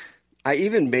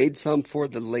even made some for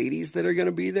the ladies that are going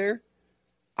to be there.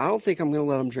 I don't think I'm going to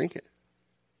let them drink it.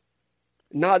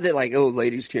 Not that like,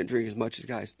 ladies can't drink as much as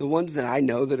guys. The ones that I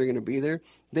know that are going to be there,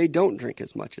 they don't drink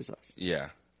as much as us. Yeah.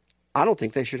 I don't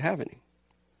think they should have any.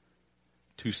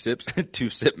 2 sips, 2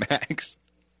 sip max.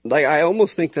 Like, I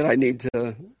almost think that I need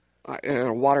to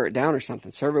water it down or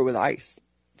something. Serve it with ice.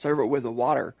 Serve it with the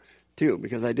water, too,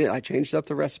 because I changed up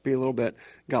the recipe a little bit.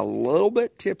 Got a little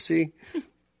bit tipsy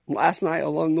last night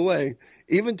along the way,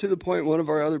 even to the point one of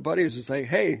our other buddies was like,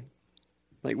 hey,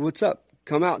 like, what's up?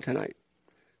 Come out tonight.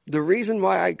 The reason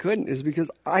why I couldn't is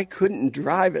because I couldn't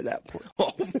drive at that point.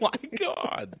 Oh, my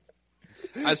God.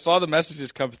 I saw the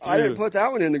messages come through. I didn't put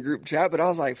that one in the group chat, but I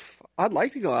was like, I'd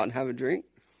like to go out and have a drink.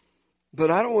 But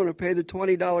I don't want to pay the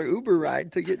 $20 Uber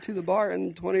ride to get to the bar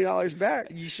and $20 back.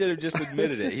 You should have just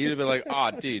admitted it. He'd have been like,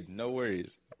 dude, no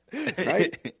worries.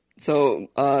 Right?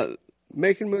 So,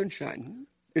 making moonshine.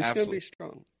 It's going to be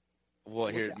strong. Well,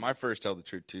 here, my first Tell the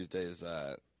Truth Tuesday is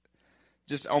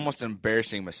just almost an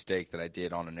embarrassing mistake that I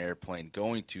did on an airplane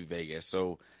going to Vegas.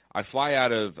 So I fly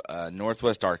out of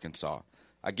Northwest Arkansas.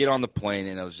 I get on the plane,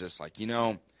 and it was just like,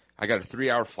 I got a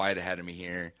 3-hour flight ahead of me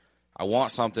here. I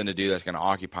want something to do that's going to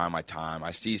occupy my time.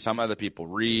 I see some other people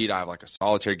read. I have like a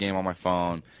solitaire game on my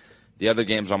phone. The other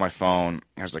game's on my phone.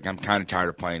 I was like, I'm kind of tired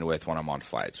of playing with when I'm on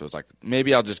flight. So it's like,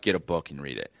 maybe I'll just get a book and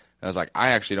read it. And I was like, I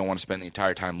actually don't want to spend the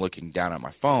entire time looking down at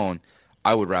my phone.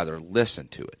 I would rather listen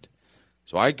to it.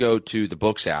 So I go to the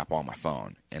Books app on my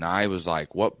phone, and I was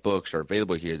like, what books are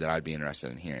available here that I'd be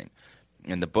interested in hearing?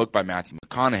 And the book by Matthew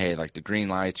McConaughey, like The Green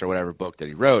Lights or whatever book that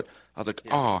he wrote, I was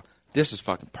like, this is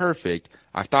fucking perfect.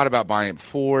 I've thought about buying it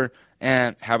before,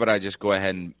 and how about I just go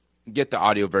ahead and get the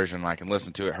audio version and I can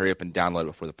listen to it, hurry up and download it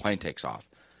before the plane takes off.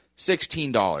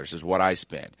 $16 is what I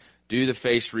spend. Do the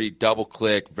face read, double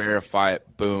click, verify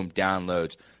it, boom,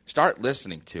 downloads. Start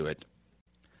listening to it.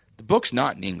 The book's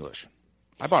not in English.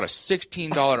 I bought a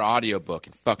 $16 audiobook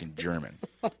in fucking German.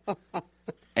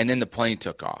 And then the plane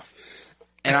took off.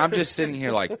 And I'm just sitting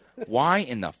here like, why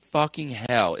in the fucking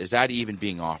hell is that even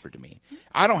being offered to me?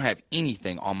 I don't have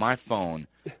anything on my phone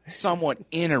somewhat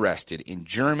interested in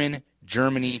Germany,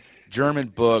 German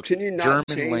books, Can you not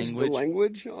German change the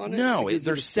language on it? No, because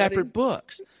they're of the separate setting?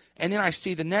 books. And then I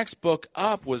see the next book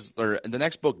the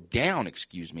next book down,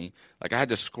 like I had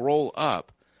to scroll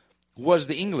up, was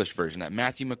the English version that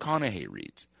Matthew McConaughey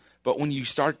reads. But when you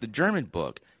start the German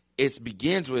book, it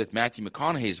begins with Matthew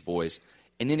McConaughey's voice,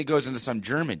 and then it goes into some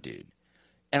German dude.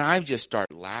 And I just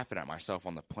start laughing at myself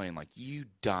on the plane like, you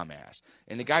dumbass.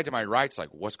 And the guy to my right's like,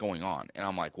 what's going on? And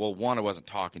I'm like, well, one, I wasn't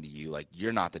talking to you. Like,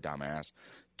 you're not the dumbass.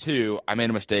 Two, I made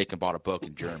a mistake and bought a book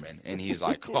in German. And he's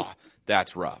like, oh,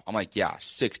 that's rough. I'm like, yeah,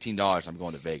 $16, I'm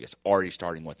going to Vegas, already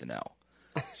starting with an L.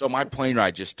 So my plane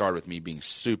ride just started with me being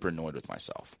super annoyed with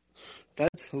myself.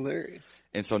 That's hilarious.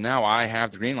 And so now I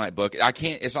have the Greenlight book.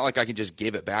 It's not like I can just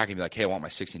give it back and be like, hey, I want my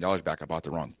 $16 back. I bought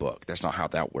the wrong book. That's not how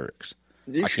that works.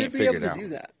 You I should can't be figure able it to out. do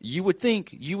that.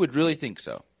 You would really think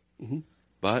so. Mm-hmm.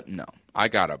 But no.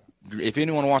 If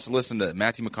anyone wants to listen to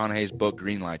Matthew McConaughey's book,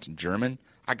 Greenlights, in German,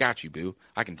 I got you, boo.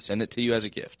 I can send it to you as a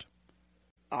gift.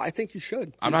 I think you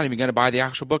should. I'm not even going to buy the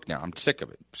actual book now. I'm sick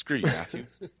of it. Screw you, Matthew.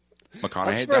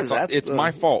 McConaughey. It's my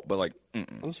fault, but like,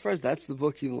 I'm surprised that's the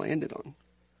book you landed on.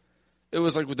 It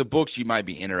was like with the books you might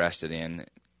be interested in.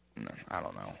 I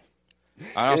don't know.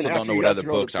 I also don't know what other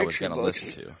books I was going to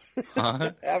listen to.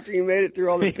 Huh? After you made it through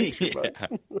all the picture books.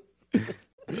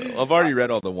 I've already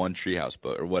read all the One Treehouse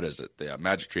book, or what is it? The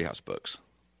Magic Treehouse books.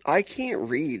 I can't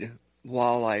read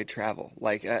while I travel.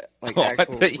 I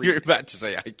thought you were about to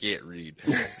say I can't read.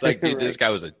 Like, dude, This guy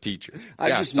was a teacher.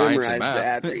 I just memorized the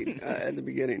ad read at the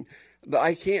beginning. But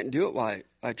I can't do it while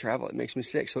I travel. It makes me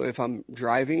sick. So if I'm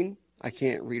driving, I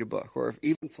can't read a book. Or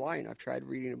even flying, I've tried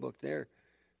reading a book there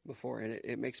before, and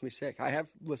it makes me sick. I have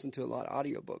listened to a lot of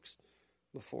audiobooks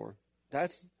before.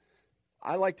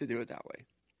 I like to do it that way.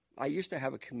 I used to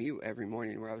have a commute every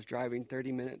morning where I was driving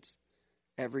 30 minutes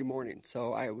every morning.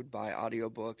 So I would buy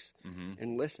audiobooks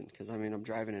and listen because, I'm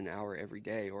driving an hour every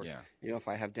day. Or, if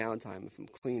I have downtime, if I'm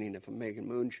cleaning, if I'm making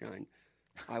moonshine,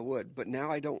 I would. But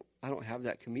now I don't have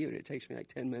that commute. It takes me like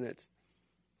 10 minutes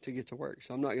to get to work.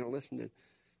 So I'm not going to listen to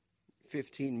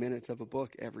 15 minutes of a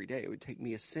book every day. It would take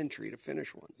me a century to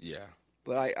finish one. Yeah.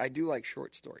 But I do like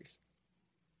short stories.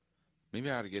 Maybe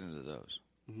I ought to get into those.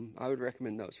 I would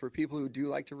recommend those for people who do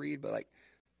like to read, but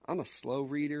I'm a slow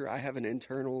reader. I have an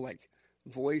internal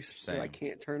voice that I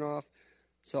can't turn off.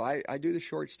 So I do the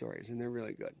short stories, and they're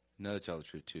really good. Another Tell the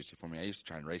Truth Tuesday for me. I used to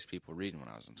try and race people reading when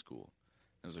I was in school.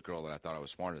 There was a girl that I thought I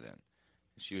was smarter than.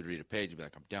 She would read a page and be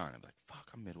like, I'm done. I'd be like, fuck,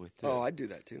 I'm midway through. Oh, I'd do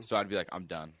that too. So I'd be like, I'm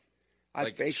done.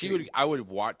 I would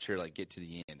watch her get to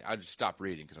the end. I'd just stop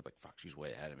reading because I'm like, fuck, she's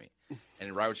way ahead of me.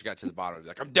 And right when she got to the bottom, I'd be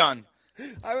like, I'm done.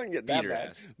 I wouldn't get that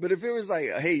bad. But if it was like,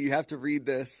 hey, you have to read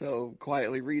this, so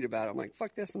quietly read about it, I'm like,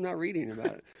 fuck this, I'm not reading about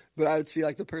it. But I would see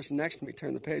the person next to me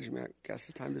turn the page, and I'm like, guess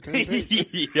it's time to turn the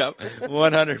page. Yep,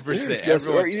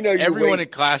 100%. Everyone in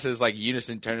class is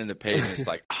unison turning the page, and it's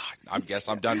like, I guess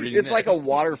I'm done reading It's like a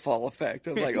waterfall effect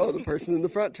of the person in the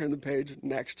front turned the page,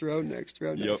 next row, next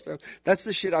row, next row. That's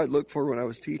the shit I would look for when I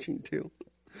was teaching, too.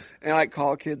 And I'd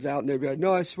call kids out, and they'd be like,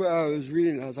 no, I swear I was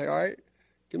reading it. I was like, all right,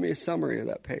 give me a summary of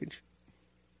that page.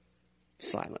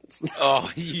 Silence.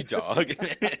 Oh, you dog.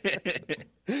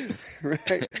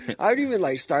 Right? I would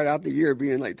even start out the year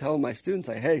being telling my students,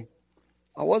 hey,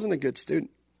 I wasn't a good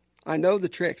student. I know the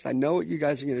tricks. I know what you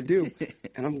guys are going to do,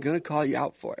 and I'm going to call you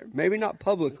out for it. Maybe not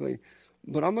publicly,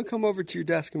 but I'm going to come over to your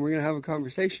desk and we're going to have a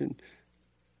conversation.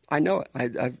 I know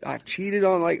it. I've cheated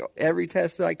on every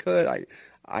test that I could.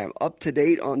 I'm up to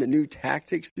date on the new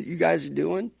tactics that you guys are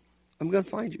doing. I'm going to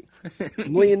find you.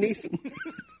 I'm Liam Neeson.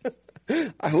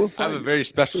 I have a very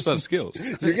special set of skills.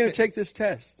 You're going to take this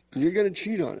test. You're going to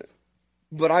cheat on it.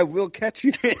 But I will catch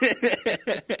you.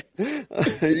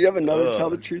 You have another Tell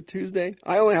the Truth Tuesday?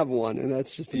 I only have one, and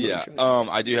that's just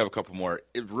I do have a couple more.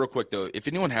 Real quick, though, if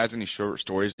anyone has any short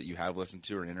stories that you have listened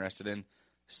to or interested in,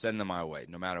 send them my way,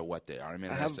 no matter what they are.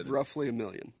 I have roughly 1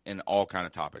 million. In all kind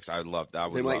of topics. I would love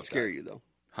that. They might scare you, though.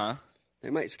 Huh? They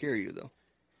might scare you, though.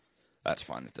 That's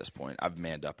fine at this point. I've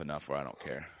manned up enough where I don't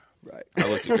care. Right. I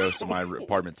looked at ghosts in my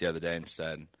apartment the other day and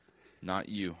said, not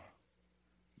you,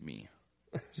 me.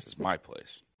 This is my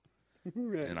place.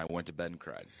 Right. And I went to bed and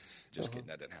cried. Just kidding,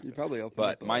 that didn't happen. You probably opened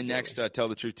But my next Tell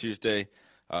the Truth Tuesday,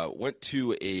 went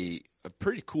to a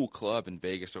pretty cool club in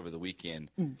Vegas over the weekend.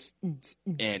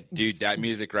 And, dude, that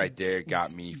music right there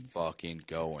got me fucking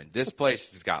going. This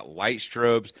place has got light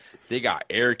strobes. They got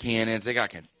air cannons. They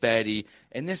got confetti.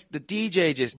 And the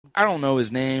DJ just, I don't know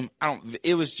his name.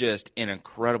 It was just an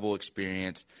incredible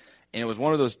experience. And it was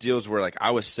one of those deals where,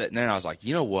 I was sitting there and I was like,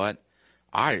 you know what?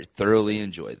 I thoroughly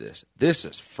enjoyed this. This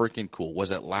is freaking cool.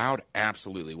 Was it loud?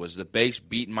 Absolutely. Was the bass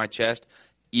beating my chest?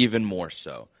 Even more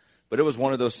so. But it was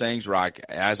one of those things where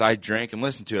as I drank and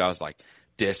listened to it, I was like,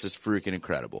 this is freaking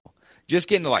incredible. Just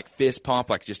getting to like fist pump,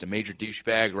 like just a major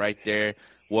douchebag right there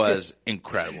was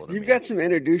incredible to me. You've got some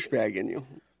inner douchebag in you.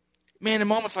 Man, in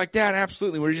moments like that,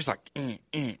 absolutely, where you're just like,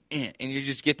 and you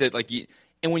just get that, like,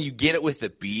 and when you get it with the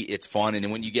beat, it's fun. And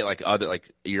then when you get like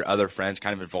your other friends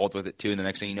kind of involved with it too, and the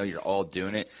next thing you know, you're all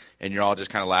doing it, and you're all just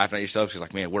kind of laughing at yourselves because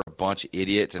like, man, we're a bunch of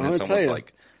idiots. And then someone's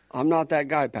like, I'm not that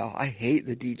guy, pal. I hate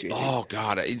the DJ. Oh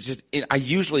God, I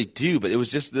usually do, but it was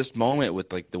just this moment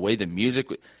with like the way the music,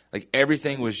 like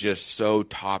everything was just so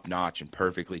top notch and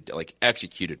perfectly like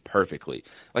executed perfectly.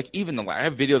 Like even I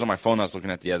have videos on my phone I was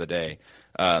looking at the other day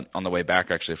on the way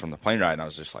back actually from the plane ride, and I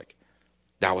was just like,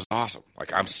 that was awesome.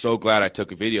 Like I'm so glad I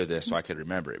took a video of this so I could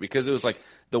remember it, because it was like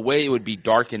the way it would be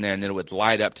dark in there and then it would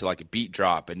light up to like a beat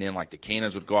drop and then like the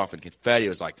cannons would go off and confetti. It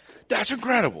was like, that's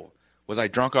incredible. Was I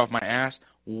drunk off my ass?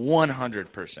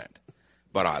 100%.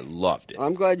 But I loved it.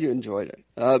 I'm glad you enjoyed it.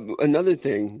 Another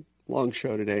thing, long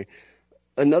show today,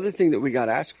 another thing that we got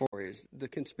asked for is the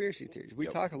conspiracy theories. We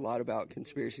talk a lot about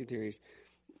conspiracy theories,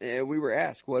 and we were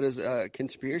asked, what is a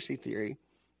conspiracy theory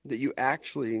that you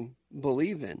actually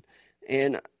believe in?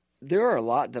 And there are a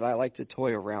lot that I like to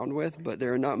toy around with, but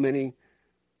there are not many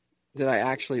that I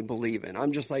actually believe in.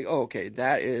 I'm just like, oh, okay,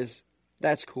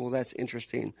 that's cool, that's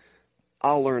interesting.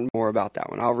 I'll learn more about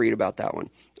that one. I'll read about that one,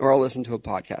 or I'll listen to a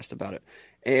podcast about it.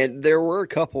 And there were a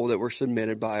couple that were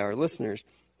submitted by our listeners.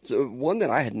 So one that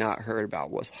I had not heard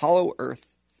about was Hollow Earth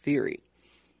theory.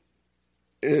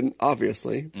 And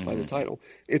obviously, by the title,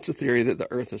 it's a theory that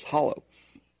the Earth is hollow.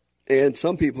 And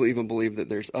some people even believe that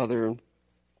there's other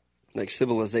like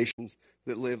civilizations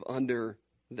that live under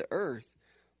the Earth,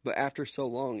 but after so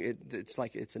long, it's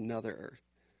like it's another Earth,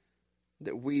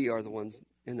 that we are the ones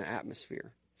in the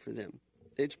atmosphere for them.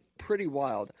 It's pretty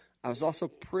wild. I was also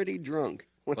pretty drunk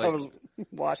when I was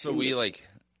watching. So we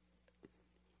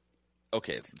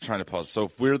okay, trying to pause. So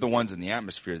if we're the ones in the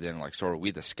atmosphere, then like, so are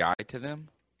we the sky to them?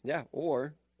 Yeah,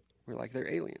 or we're like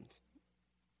they're aliens.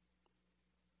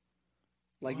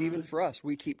 Like even for us,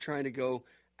 we keep trying to go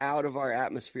out of our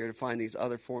atmosphere to find these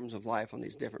other forms of life on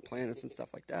these different planets and stuff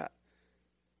like that.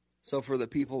 So for the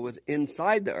people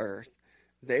inside the Earth,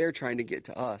 they're trying to get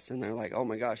to us, and they're like, oh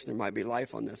my gosh, there might be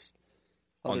life on this.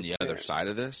 On the other side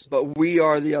of this? But we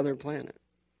are the other planet.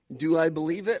 Do I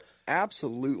believe it?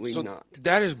 Absolutely not.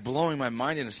 That is blowing my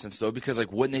mind in a sense, though, because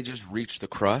like, wouldn't they just reach the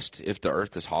crust if the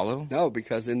Earth is hollow? No,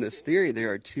 because in this theory,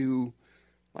 there are two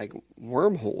like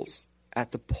wormholes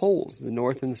at the poles, the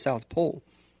North and the South Pole.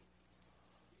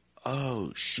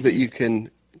 Oh, shit. That you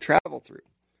can travel through.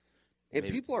 And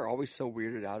people are always so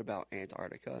weirded out about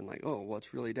Antarctica and like, oh,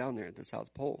 what's really down there at the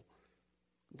South Pole?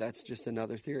 That's just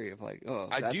another theory of like, oh,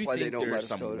 that's why they don't let us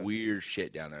go. I do think there's some weird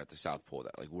shit down there at the South Pole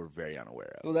that like we're very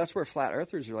unaware of. Well, that's where flat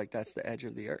earthers are like, that's the edge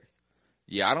of the Earth.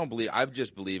 Yeah, I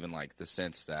just believe in like the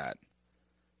sense that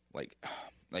like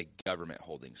government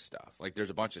holding stuff. Like there's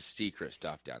a bunch of secret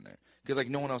stuff down there because like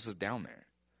no one else is down there.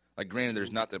 Like granted,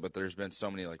 there's nothing, but there's been so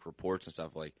many like reports and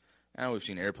stuff like, we've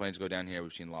seen airplanes go down here,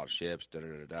 we've seen a lot of ships, da da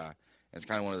da da. And it's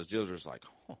kind of one of those deals where it's like,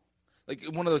 like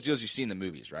one of those deals you see in the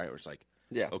movies, right? Where it's like,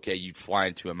 yeah, okay, you fly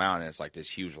into a mountain, and it's like this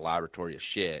huge laboratory of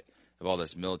shit of all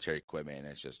this military equipment, and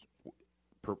it's just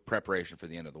preparation for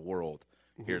the end of the world.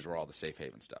 Mm-hmm. Here's where all the safe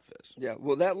haven stuff is. Yeah,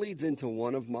 well, that leads into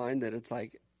one of mine that it's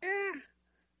like,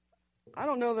 I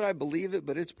don't know that I believe it,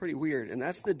 but it's pretty weird, and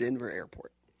that's the Denver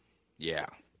airport. Yeah.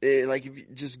 Like, if you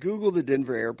just Google the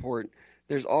Denver airport,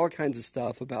 there's all kinds of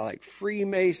stuff about, like,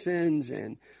 Freemasons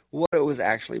and what it was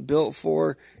actually built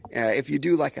for. If you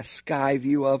do, like, a sky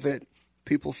view of it,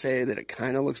 people say that it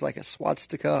kind of looks like a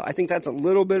swastika. I think that's a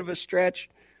little bit of a stretch,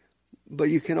 but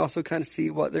you can also kind of see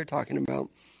what they're talking about.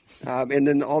 And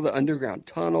then all the underground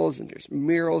tunnels, and there's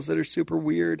murals that are super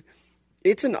weird.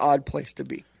 It's an odd place to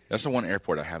be. That's the one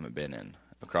airport I haven't been in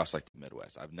across, like, the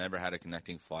Midwest. I've never had a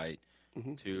connecting flight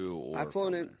to or I've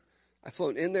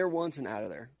flown in there once and out of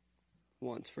there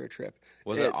once for a trip.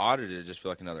 Was it odd, or did it just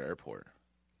feel like another airport?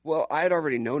 Well, I had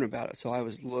already known about it, so I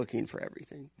was looking for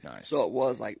everything. Nice. So it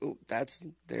was like, oh,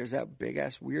 there's that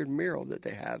big-ass weird mural that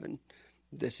they have, and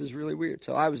this is really weird.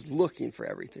 So I was looking for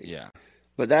everything. Yeah.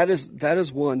 But that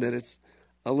is one that it's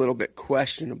a little bit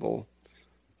questionable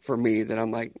for me, that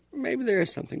I'm like, maybe there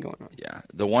is something going on. Yeah.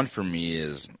 The one for me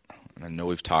is, and I know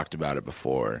we've talked about it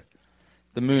before,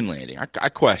 the moon landing. I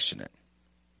question it.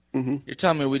 Mm-hmm. You're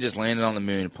telling me we just landed on the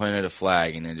moon, planted a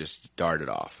flag, and then just darted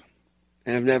off.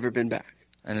 And I've never been back.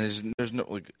 And there's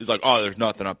no, it's like, oh, there's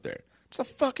nothing up there. It's a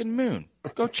fucking moon.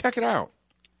 Go check it out.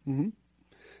 Mm-hmm.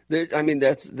 I mean,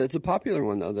 that's a popular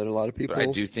one though that a lot of people. But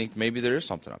I do think maybe there is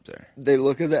something up there. They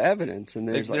look at the evidence and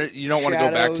there's you don't want to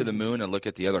go back to the moon and look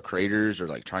at the other craters or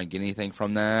like try and get anything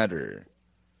from that or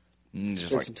just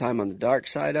spend some time on the dark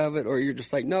side of it, or you're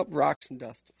just like, nope, rocks and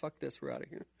dust. Fuck this, we're out of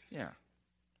here. Yeah,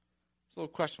 it's a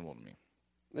little questionable to me.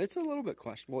 It's a little bit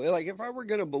questionable. Like if I were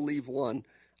going to believe one,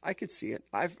 I could see it.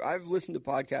 I've listened to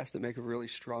podcasts that make a really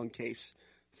strong case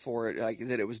for it, like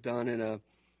that it was done in a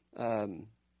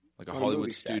like a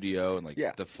Hollywood studio and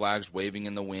like the flags waving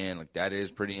in the wind. Like that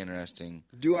is pretty interesting.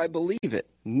 Do I believe it?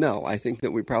 No, I think that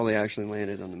we probably actually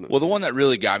landed on the moon. Well, the one that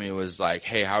really got me was like,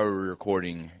 hey, how are we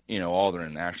recording,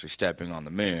 Aldrin actually stepping on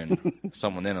the moon?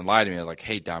 Someone then lied to me. I was like,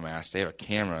 hey, dumbass, they have a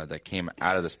camera that came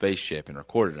out of the spaceship and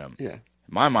recorded them. Yeah. In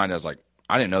my mind, I was like,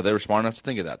 I didn't know they were smart enough to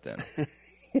think of that then.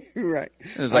 Right.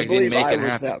 It was like, I believe didn't make I it was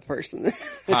happen. that person.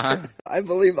 Uh-huh. I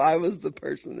believe I was the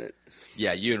person that.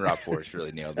 Yeah, you and Rob Forrest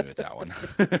really nailed me with that one.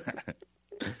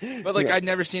 But like, I'd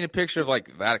never seen a picture of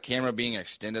like that camera being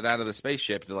extended out of the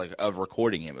spaceship to like of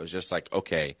recording him. It was just like,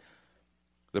 okay,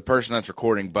 the person that's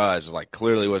recording Buzz like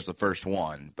clearly was the first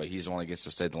one, but he's the one that gets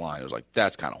to say the line. It was like,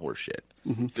 that's kind of horseshit.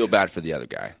 Mm-hmm. Feel bad for the other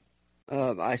guy.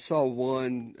 I saw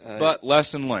one, but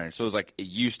lesson learned. So it was like it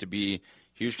used to be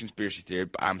huge conspiracy theory,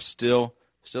 but I'm still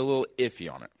a little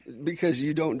iffy on it because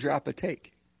you don't drop a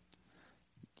take.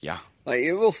 Yeah. Like,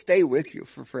 it will stay with you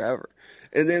for forever.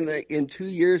 And then like, in 2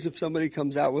 years, if somebody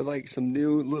comes out with like some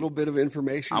new little bit of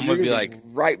information, I'm going to be like,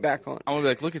 right back on. I'm going to be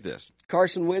like, look at this.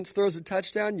 Carson Wentz throws a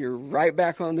touchdown, you're right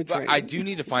back on the train. But I do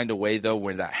need to find a way, though,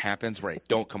 where that happens, where I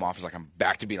don't come off as like I'm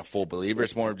back to being a full believer.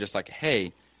 It's more of just like,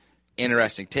 hey,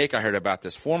 interesting take I heard about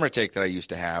this former take that I used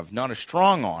to have. Not as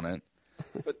strong on it,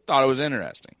 but thought it was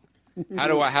interesting. How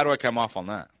do I come off on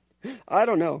that? I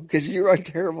don't know, because you are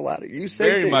terrible at it. You say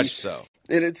very things, much so,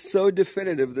 and it's so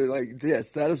definitive. They're like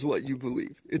this. That is what you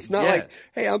believe. It's not like,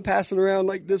 hey, I'm passing around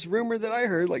like this rumor that I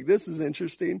heard. Like this is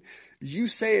interesting. You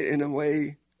say it in a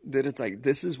way that it's like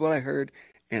this is what I heard,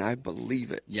 and I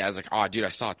believe it. Yeah, I was like, oh, dude, I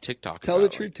saw a TikTok. Tell the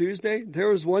truth, Tuesday. There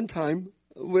was one time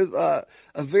with a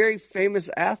very famous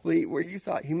athlete where you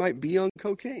thought he might be on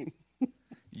cocaine.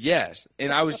 Yes,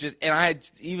 and I had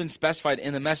even specified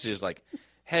in the messages like,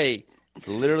 hey.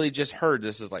 Literally just heard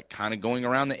this is like kind of going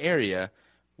around the area.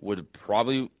 Would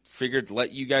probably figured to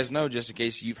let you guys know just in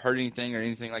case you've heard anything or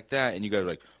anything like that. And you guys are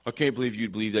like, I can't believe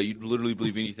you'd believe that. You'd literally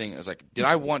believe anything. I was like, did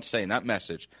I once say in that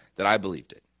message that I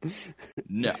believed it?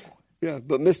 No. Yeah,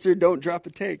 but Mr. Don't Drop a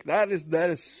Take. That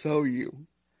is so you.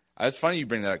 It's funny you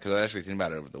bring that up because I was actually thinking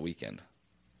about it over the weekend.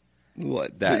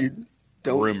 What? That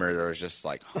rumor that was just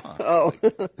like, huh. Oh,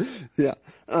 yeah.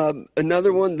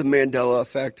 Another one, the Mandela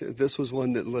effect. This was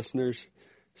one that listeners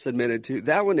submitted to.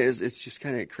 That one it's just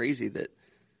kind of crazy that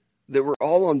we're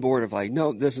all on board of like,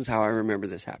 no, this is how I remember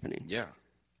this happening. Yeah.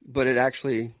 But it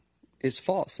actually is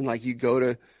false. And like you go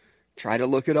to try to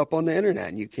look it up on the internet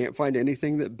and you can't find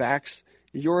anything that backs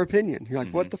your opinion. You're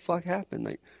like, what the fuck happened?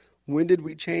 Like, when did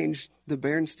we change the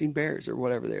Berenstain Bears or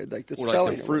whatever they're like the spelling? Or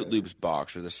like the Fruit Loops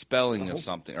box or the spelling of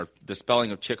something or the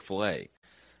spelling of Chick-fil-A.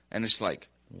 And it's like,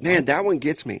 what? Man, that one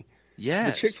gets me.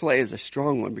 Yes. The Chick-fil-A is a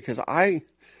strong one because I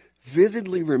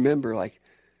vividly remember like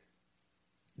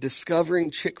discovering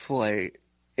Chick-fil-A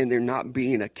and there not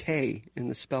being a K in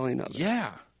the spelling of it.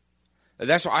 Yeah.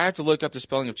 That's why I have to look up the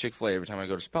spelling of Chick-fil-A every time I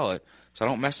go to spell it so I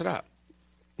don't mess it up.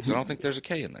 Because I don't think there's a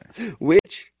K in there.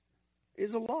 Which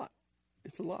is a lot.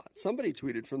 It's a lot. Somebody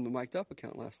tweeted from the Mic'd Up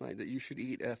account last night that you should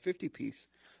eat a 50-piece.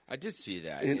 I did see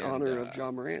that. In honor of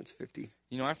John Morant's 50.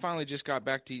 I finally just got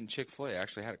back to eating Chick-fil-A. I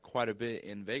actually had it quite a bit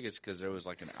in Vegas because there was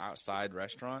like an outside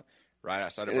restaurant right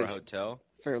outside of our hotel.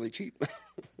 Fairly cheap.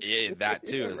 Yeah, that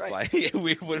too. Yeah, It's right. like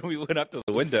when we went up to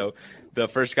the window, the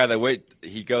first guy that wait,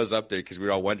 he goes up there because we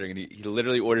were all wondering, and he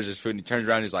literally orders his food, and he turns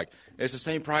around, and he's like, "It's the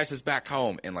same price as back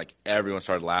home," and like everyone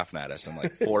started laughing at us, and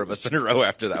like 4 of us in a row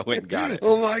after that went and got it.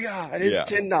 Oh my God,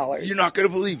 it's $10. You're not gonna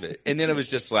believe it. And then it was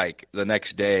just like the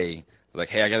next day, like,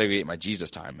 "Hey, I gotta go eat my Jesus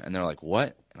time," and they're like,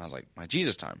 "What?" And I was like, "My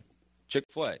Jesus time,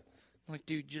 Chick-fil-A." I'm like,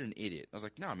 "Dude, you're an idiot." I was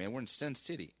like, "No, man, we're in Sin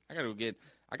City. I gotta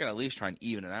at least try and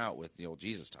even it out with the old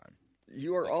Jesus time."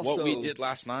 You are like also what we did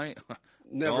last night.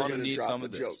 Never going to drop a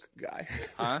joke guy.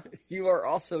 Huh? You are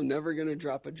also never going to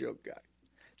drop a joke guy.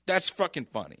 That's fucking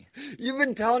funny. You've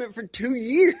been telling it for 2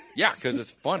 years. Yeah, because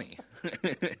it's funny.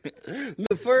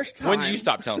 The first time. When do you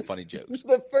stop telling funny jokes?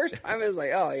 The first time I was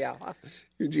like, oh yeah,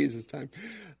 your Jesus time.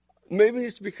 Maybe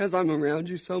it's because I'm around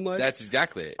you so much. That's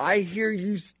exactly it. I hear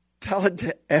you tell it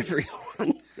to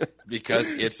everyone. Because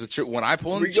it's the truth. When I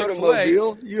pull in we go Chick-fil-A, to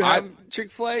Mobile, you have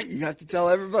Chick-fil-A, you have to tell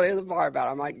everybody at the bar about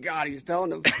it. I'm like, God, he's telling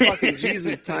the fucking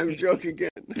Jesus time joke again.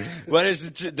 But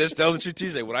that's Tell the Truth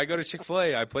Tuesday. When I go to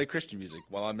Chick-fil-A, I play Christian music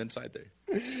while I'm inside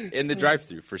there. In the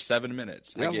drive-thru for 7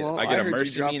 minutes. Yeah, I get a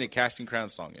Mercy Me and a Casting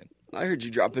Crowns song in. I heard you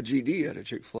drop a GD at a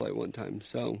Chick-fil-A one time,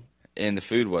 so... And the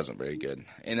food wasn't very good.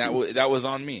 And that was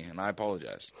on me, and I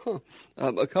apologize. Huh.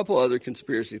 A couple other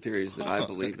conspiracy theories that I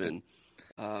believe in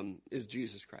is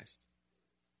Jesus Christ.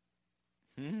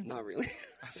 Not really.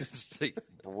 It's like,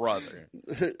 brother.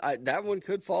 That one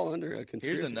could fall under a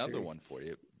conspiracy Here's another theory. one for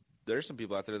you. There's some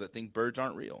people out there that think birds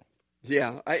aren't real.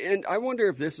 Yeah, and I wonder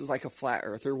if this is like a flat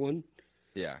earther one.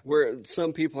 Yeah. Where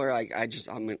some people are like,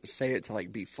 I'm going to say it to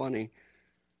like be funny.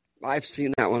 I've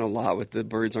seen that one a lot with the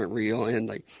birds aren't real and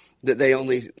like that they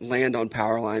only land on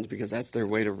power lines because that's their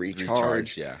way to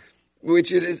recharge. Yeah.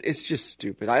 Which it's just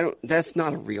stupid. That's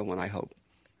not a real one, I hope.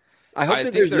 I hope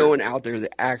that there's no one out there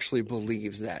that actually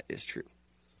believes that is true.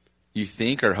 You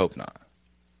think or hope not?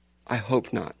 I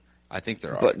hope not. I think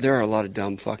there are. But there are a lot of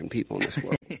dumb fucking people in this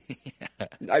world.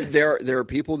 There are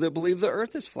people that believe the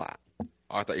earth is flat.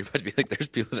 Oh, I thought you were about to be like, there's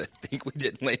people that think we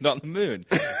didn't land on the moon.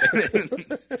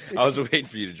 I was waiting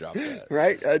for you to drop that.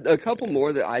 Right? A couple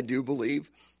more that I do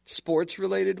believe,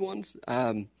 sports-related ones.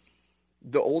 The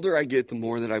older I get, the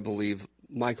more that I believe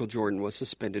Michael Jordan was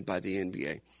suspended by the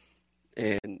NBA.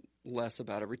 And less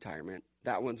about a retirement.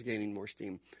 That one's gaining more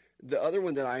steam. The other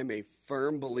one that I am a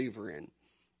firm believer in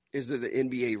is that the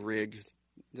NBA rigs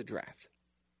the draft.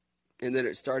 And that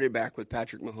it started back with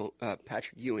Patrick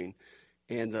Ewing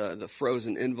and the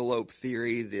frozen envelope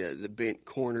theory, the bent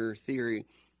corner theory.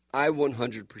 I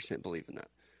 100% believe in that.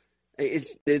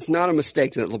 It's not a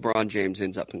mistake that LeBron James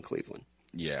ends up in Cleveland.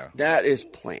 Yeah. That is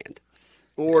planned.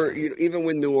 Or even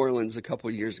with New Orleans a couple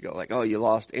of years ago, like, oh, you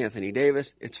lost Anthony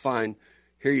Davis. It's fine.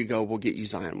 Here you go. We'll get you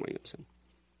Zion Williamson.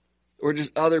 Or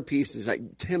just other pieces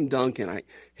like Tim Duncan.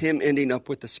 Him ending up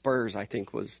with the Spurs, I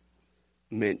think, was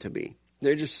meant to be.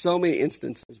 There are just so many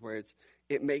instances where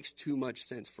it makes too much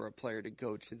sense for a player to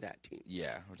go to that team.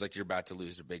 Yeah. It's like you're about to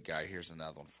lose a big guy. Here's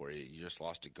another one for you. You just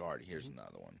lost a guard. Here's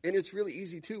another one. And it's really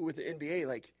easy, too, with the NBA.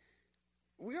 Like,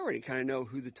 we already kind of know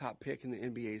who the top pick in the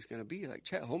NBA is going to be. Like,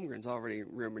 Chet Holmgren's already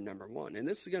rumored number one. And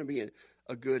this is going to be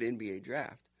a good NBA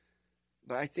draft.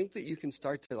 But I think that you can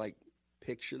start to, like,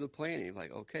 picture the planning.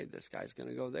 Like, okay, this guy's going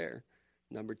to go there.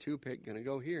 Number 2 pick going to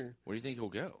go here. Where do you think he'll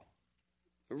go?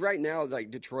 Right now,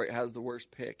 like, Detroit has the worst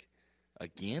pick.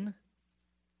 Again?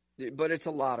 But it's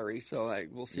a lottery, so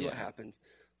we'll see what happens.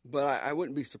 But I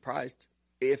wouldn't be surprised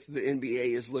if the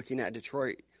NBA is looking at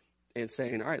Detroit and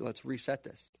saying, all right, let's reset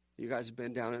this. You guys have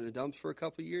been down in the dumps for a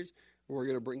couple of years. We're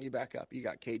going to bring you back up. You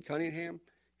got Cade Cunningham.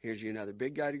 Here's you another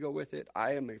big guy to go with it.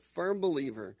 I am a firm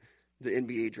believer the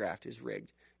NBA draft is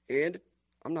rigged. And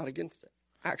I'm not against it.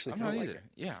 Actually, I'm not like either. it.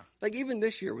 Yeah. Like even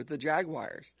this year with the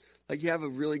Jaguars, like you have a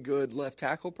really good left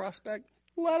tackle prospect.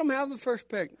 Let them have the first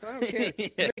pick. I don't care.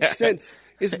 It makes sense.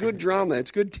 It's good drama.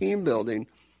 It's good team building.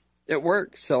 It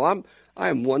works. So I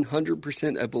am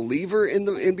 100% a believer in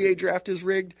the NBA draft is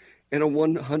rigged and a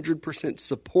 100%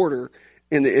 supporter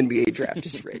in the NBA draft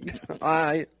is rigged.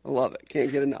 I love it.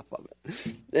 Can't get enough of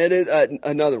it. And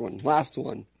another one, last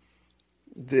one,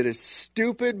 that is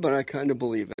stupid, but I kind of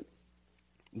believe it.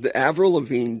 The Avril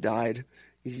Lavigne died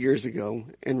years ago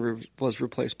and was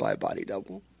replaced by a body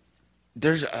double.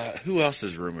 There's who else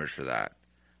is rumored for that?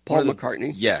 Paul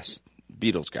McCartney. Yes,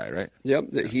 Beatles guy, right?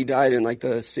 Yep, he died in like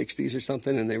the 60s or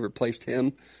something, and they replaced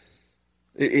him.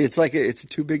 It's like it's a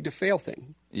too big to fail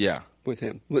thing. Yeah, with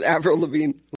him. With Avril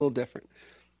Lavigne, a little different.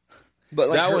 But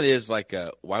like that one is like,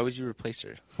 why would you replace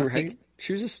her? Right?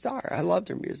 She was a star. I loved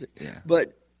her music. Yeah,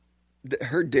 but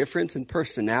her difference in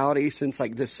personality since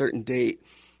like this certain date.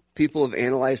 People have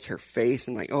analyzed her face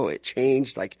and like, oh, it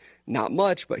changed. Like, not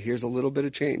much, but here's a little bit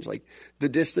of change. Like, the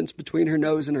distance between her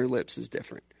nose and her lips is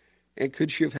different. And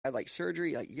could she have had, like,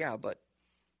 surgery? Like, yeah, but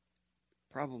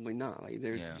probably not. Like,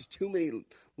 there's just too many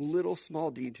little small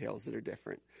details that are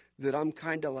different that I'm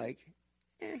kind of like,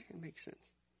 it makes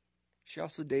sense. She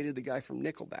also dated the guy from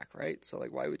Nickelback, right? So,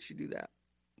 like, why would she do that?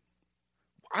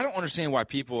 I don't understand why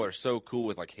people are so cool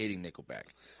with, like, hating Nickelback.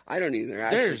 I don't either.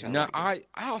 There's no,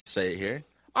 I'll say it here.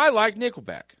 I like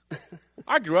Nickelback.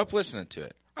 I grew up listening to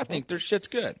it. I think their shit's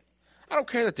good. I don't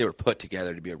care that they were put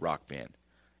together to be a rock band.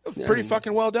 It was pretty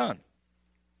fucking well done.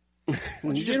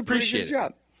 You just appreciate it.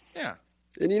 Job. Yeah.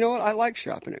 And you know what? I like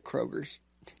shopping at Kroger's.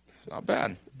 Not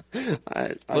bad.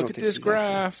 I Look at this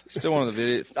graph. Still one of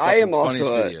the funniest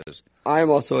videos. I am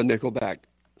also a Nickelback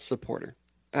supporter.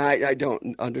 I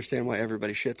don't understand why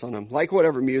everybody shits on them. Like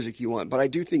whatever music you want, but I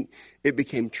do think it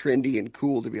became trendy and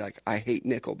cool to be like, I hate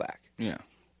Nickelback. Yeah.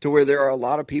 to where there are a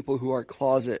lot of people who are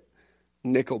closet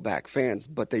Nickelback fans,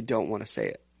 but they don't want to say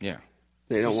it. Yeah.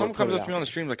 They don't. So someone comes up to me out on the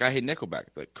stream like, I hate Nickelback.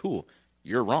 Like, cool,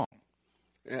 you're wrong.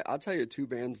 I'll tell you 2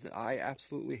 bands that I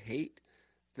absolutely hate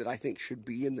that I think should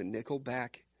be in the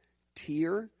Nickelback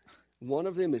tier. One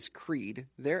of them is Creed.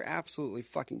 They're absolutely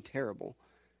fucking terrible.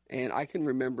 And I can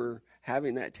remember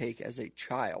having that take as a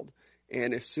child.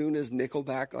 And as soon as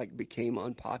Nickelback like became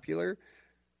unpopular,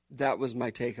 that was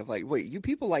my take of like, wait, you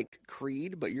people like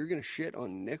Creed, but you're going to shit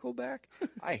on Nickelback?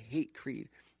 I hate Creed.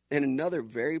 And another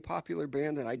very popular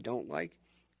band that I don't like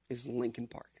is Linkin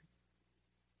Park.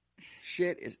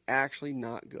 Shit is actually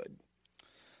not good.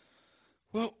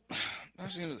 Well, that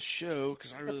was the end of the show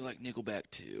because I really like Nickelback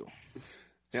too. It's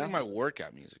Yeah. like my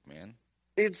workout music, man.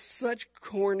 It's such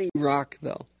corny rock,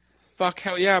 though. Fuck,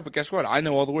 hell yeah, but guess what? I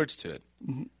know all the words to it.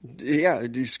 Yeah,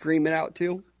 do you scream it out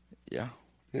too? Yeah.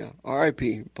 Yeah,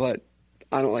 R.I.P., but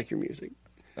I don't like your music.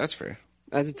 That's fair.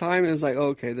 At the time, it was like, oh,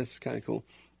 okay, this is kind of cool.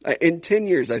 In 10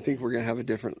 years, I think we're going to have a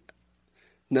different...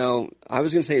 No, I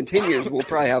was going to say in 10 years, we'll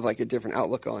probably have like a different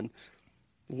outlook on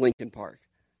Linkin Park.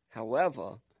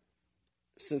 However,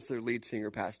 since their lead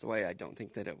singer passed away, I don't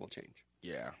think that it will change.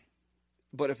 Yeah.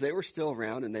 But if they were still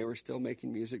around and they were still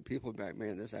making music, people would be like,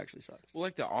 man, this actually sucks. Well,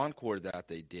 like the encore that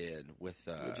they did with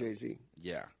Jay-Z.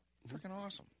 Yeah. Freaking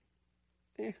awesome.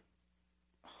 Eh.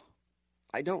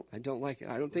 I don't like it.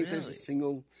 I don't think there's a Really?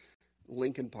 single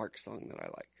Linkin Park song that I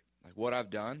like. Like What I've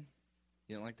Done?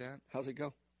 You didn't like that? How's it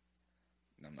go?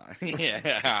 I'm not.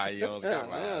 Yeah, you almost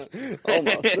got my ass.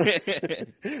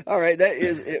 Almost. All right, that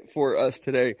is it for us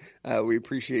today. We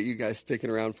appreciate you guys sticking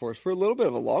around for us for a little bit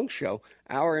of a long show,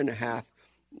 hour and a half.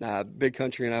 Big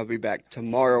Country and I will be back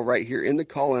tomorrow right here in the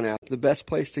Call-In app. The best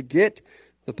place to get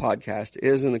the podcast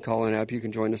is in the Call-In app. You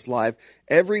can join us live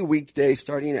every weekday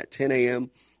starting at 10 a.m.,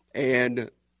 and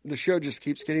the show just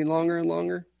keeps getting longer and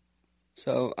longer.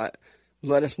 So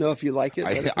let us know if you like it.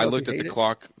 I looked at the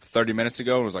clock 30 minutes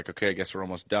ago and was like, okay, I guess we're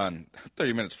almost done.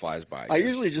 30 minutes flies by. I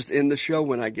usually just end the show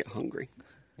when I get hungry.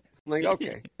 I'm like,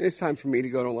 okay, it's time for me to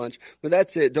go to lunch. But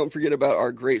that's it. Don't forget about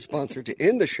our great sponsor to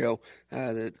end the show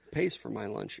that pays for my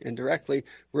lunch indirectly,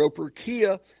 Roper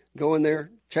Kia. Go in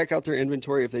there, check out their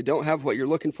inventory. If they don't have what you're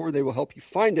looking for, they will help you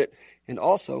find it. And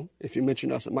also, if you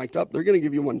mention us at Mic'd Up, they're going to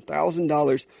give you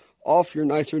 $1,000 off your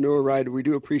nicer, newer ride. We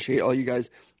do appreciate all you guys.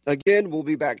 Again, we'll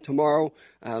be back tomorrow.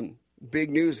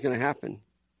 Big news is going to happen.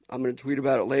 I'm going to tweet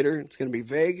about it later. It's going to be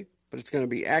vague, but it's going to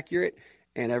be accurate,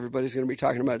 and everybody's going to be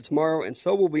talking about it tomorrow, and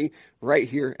so will be right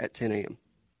here at 10 a.m.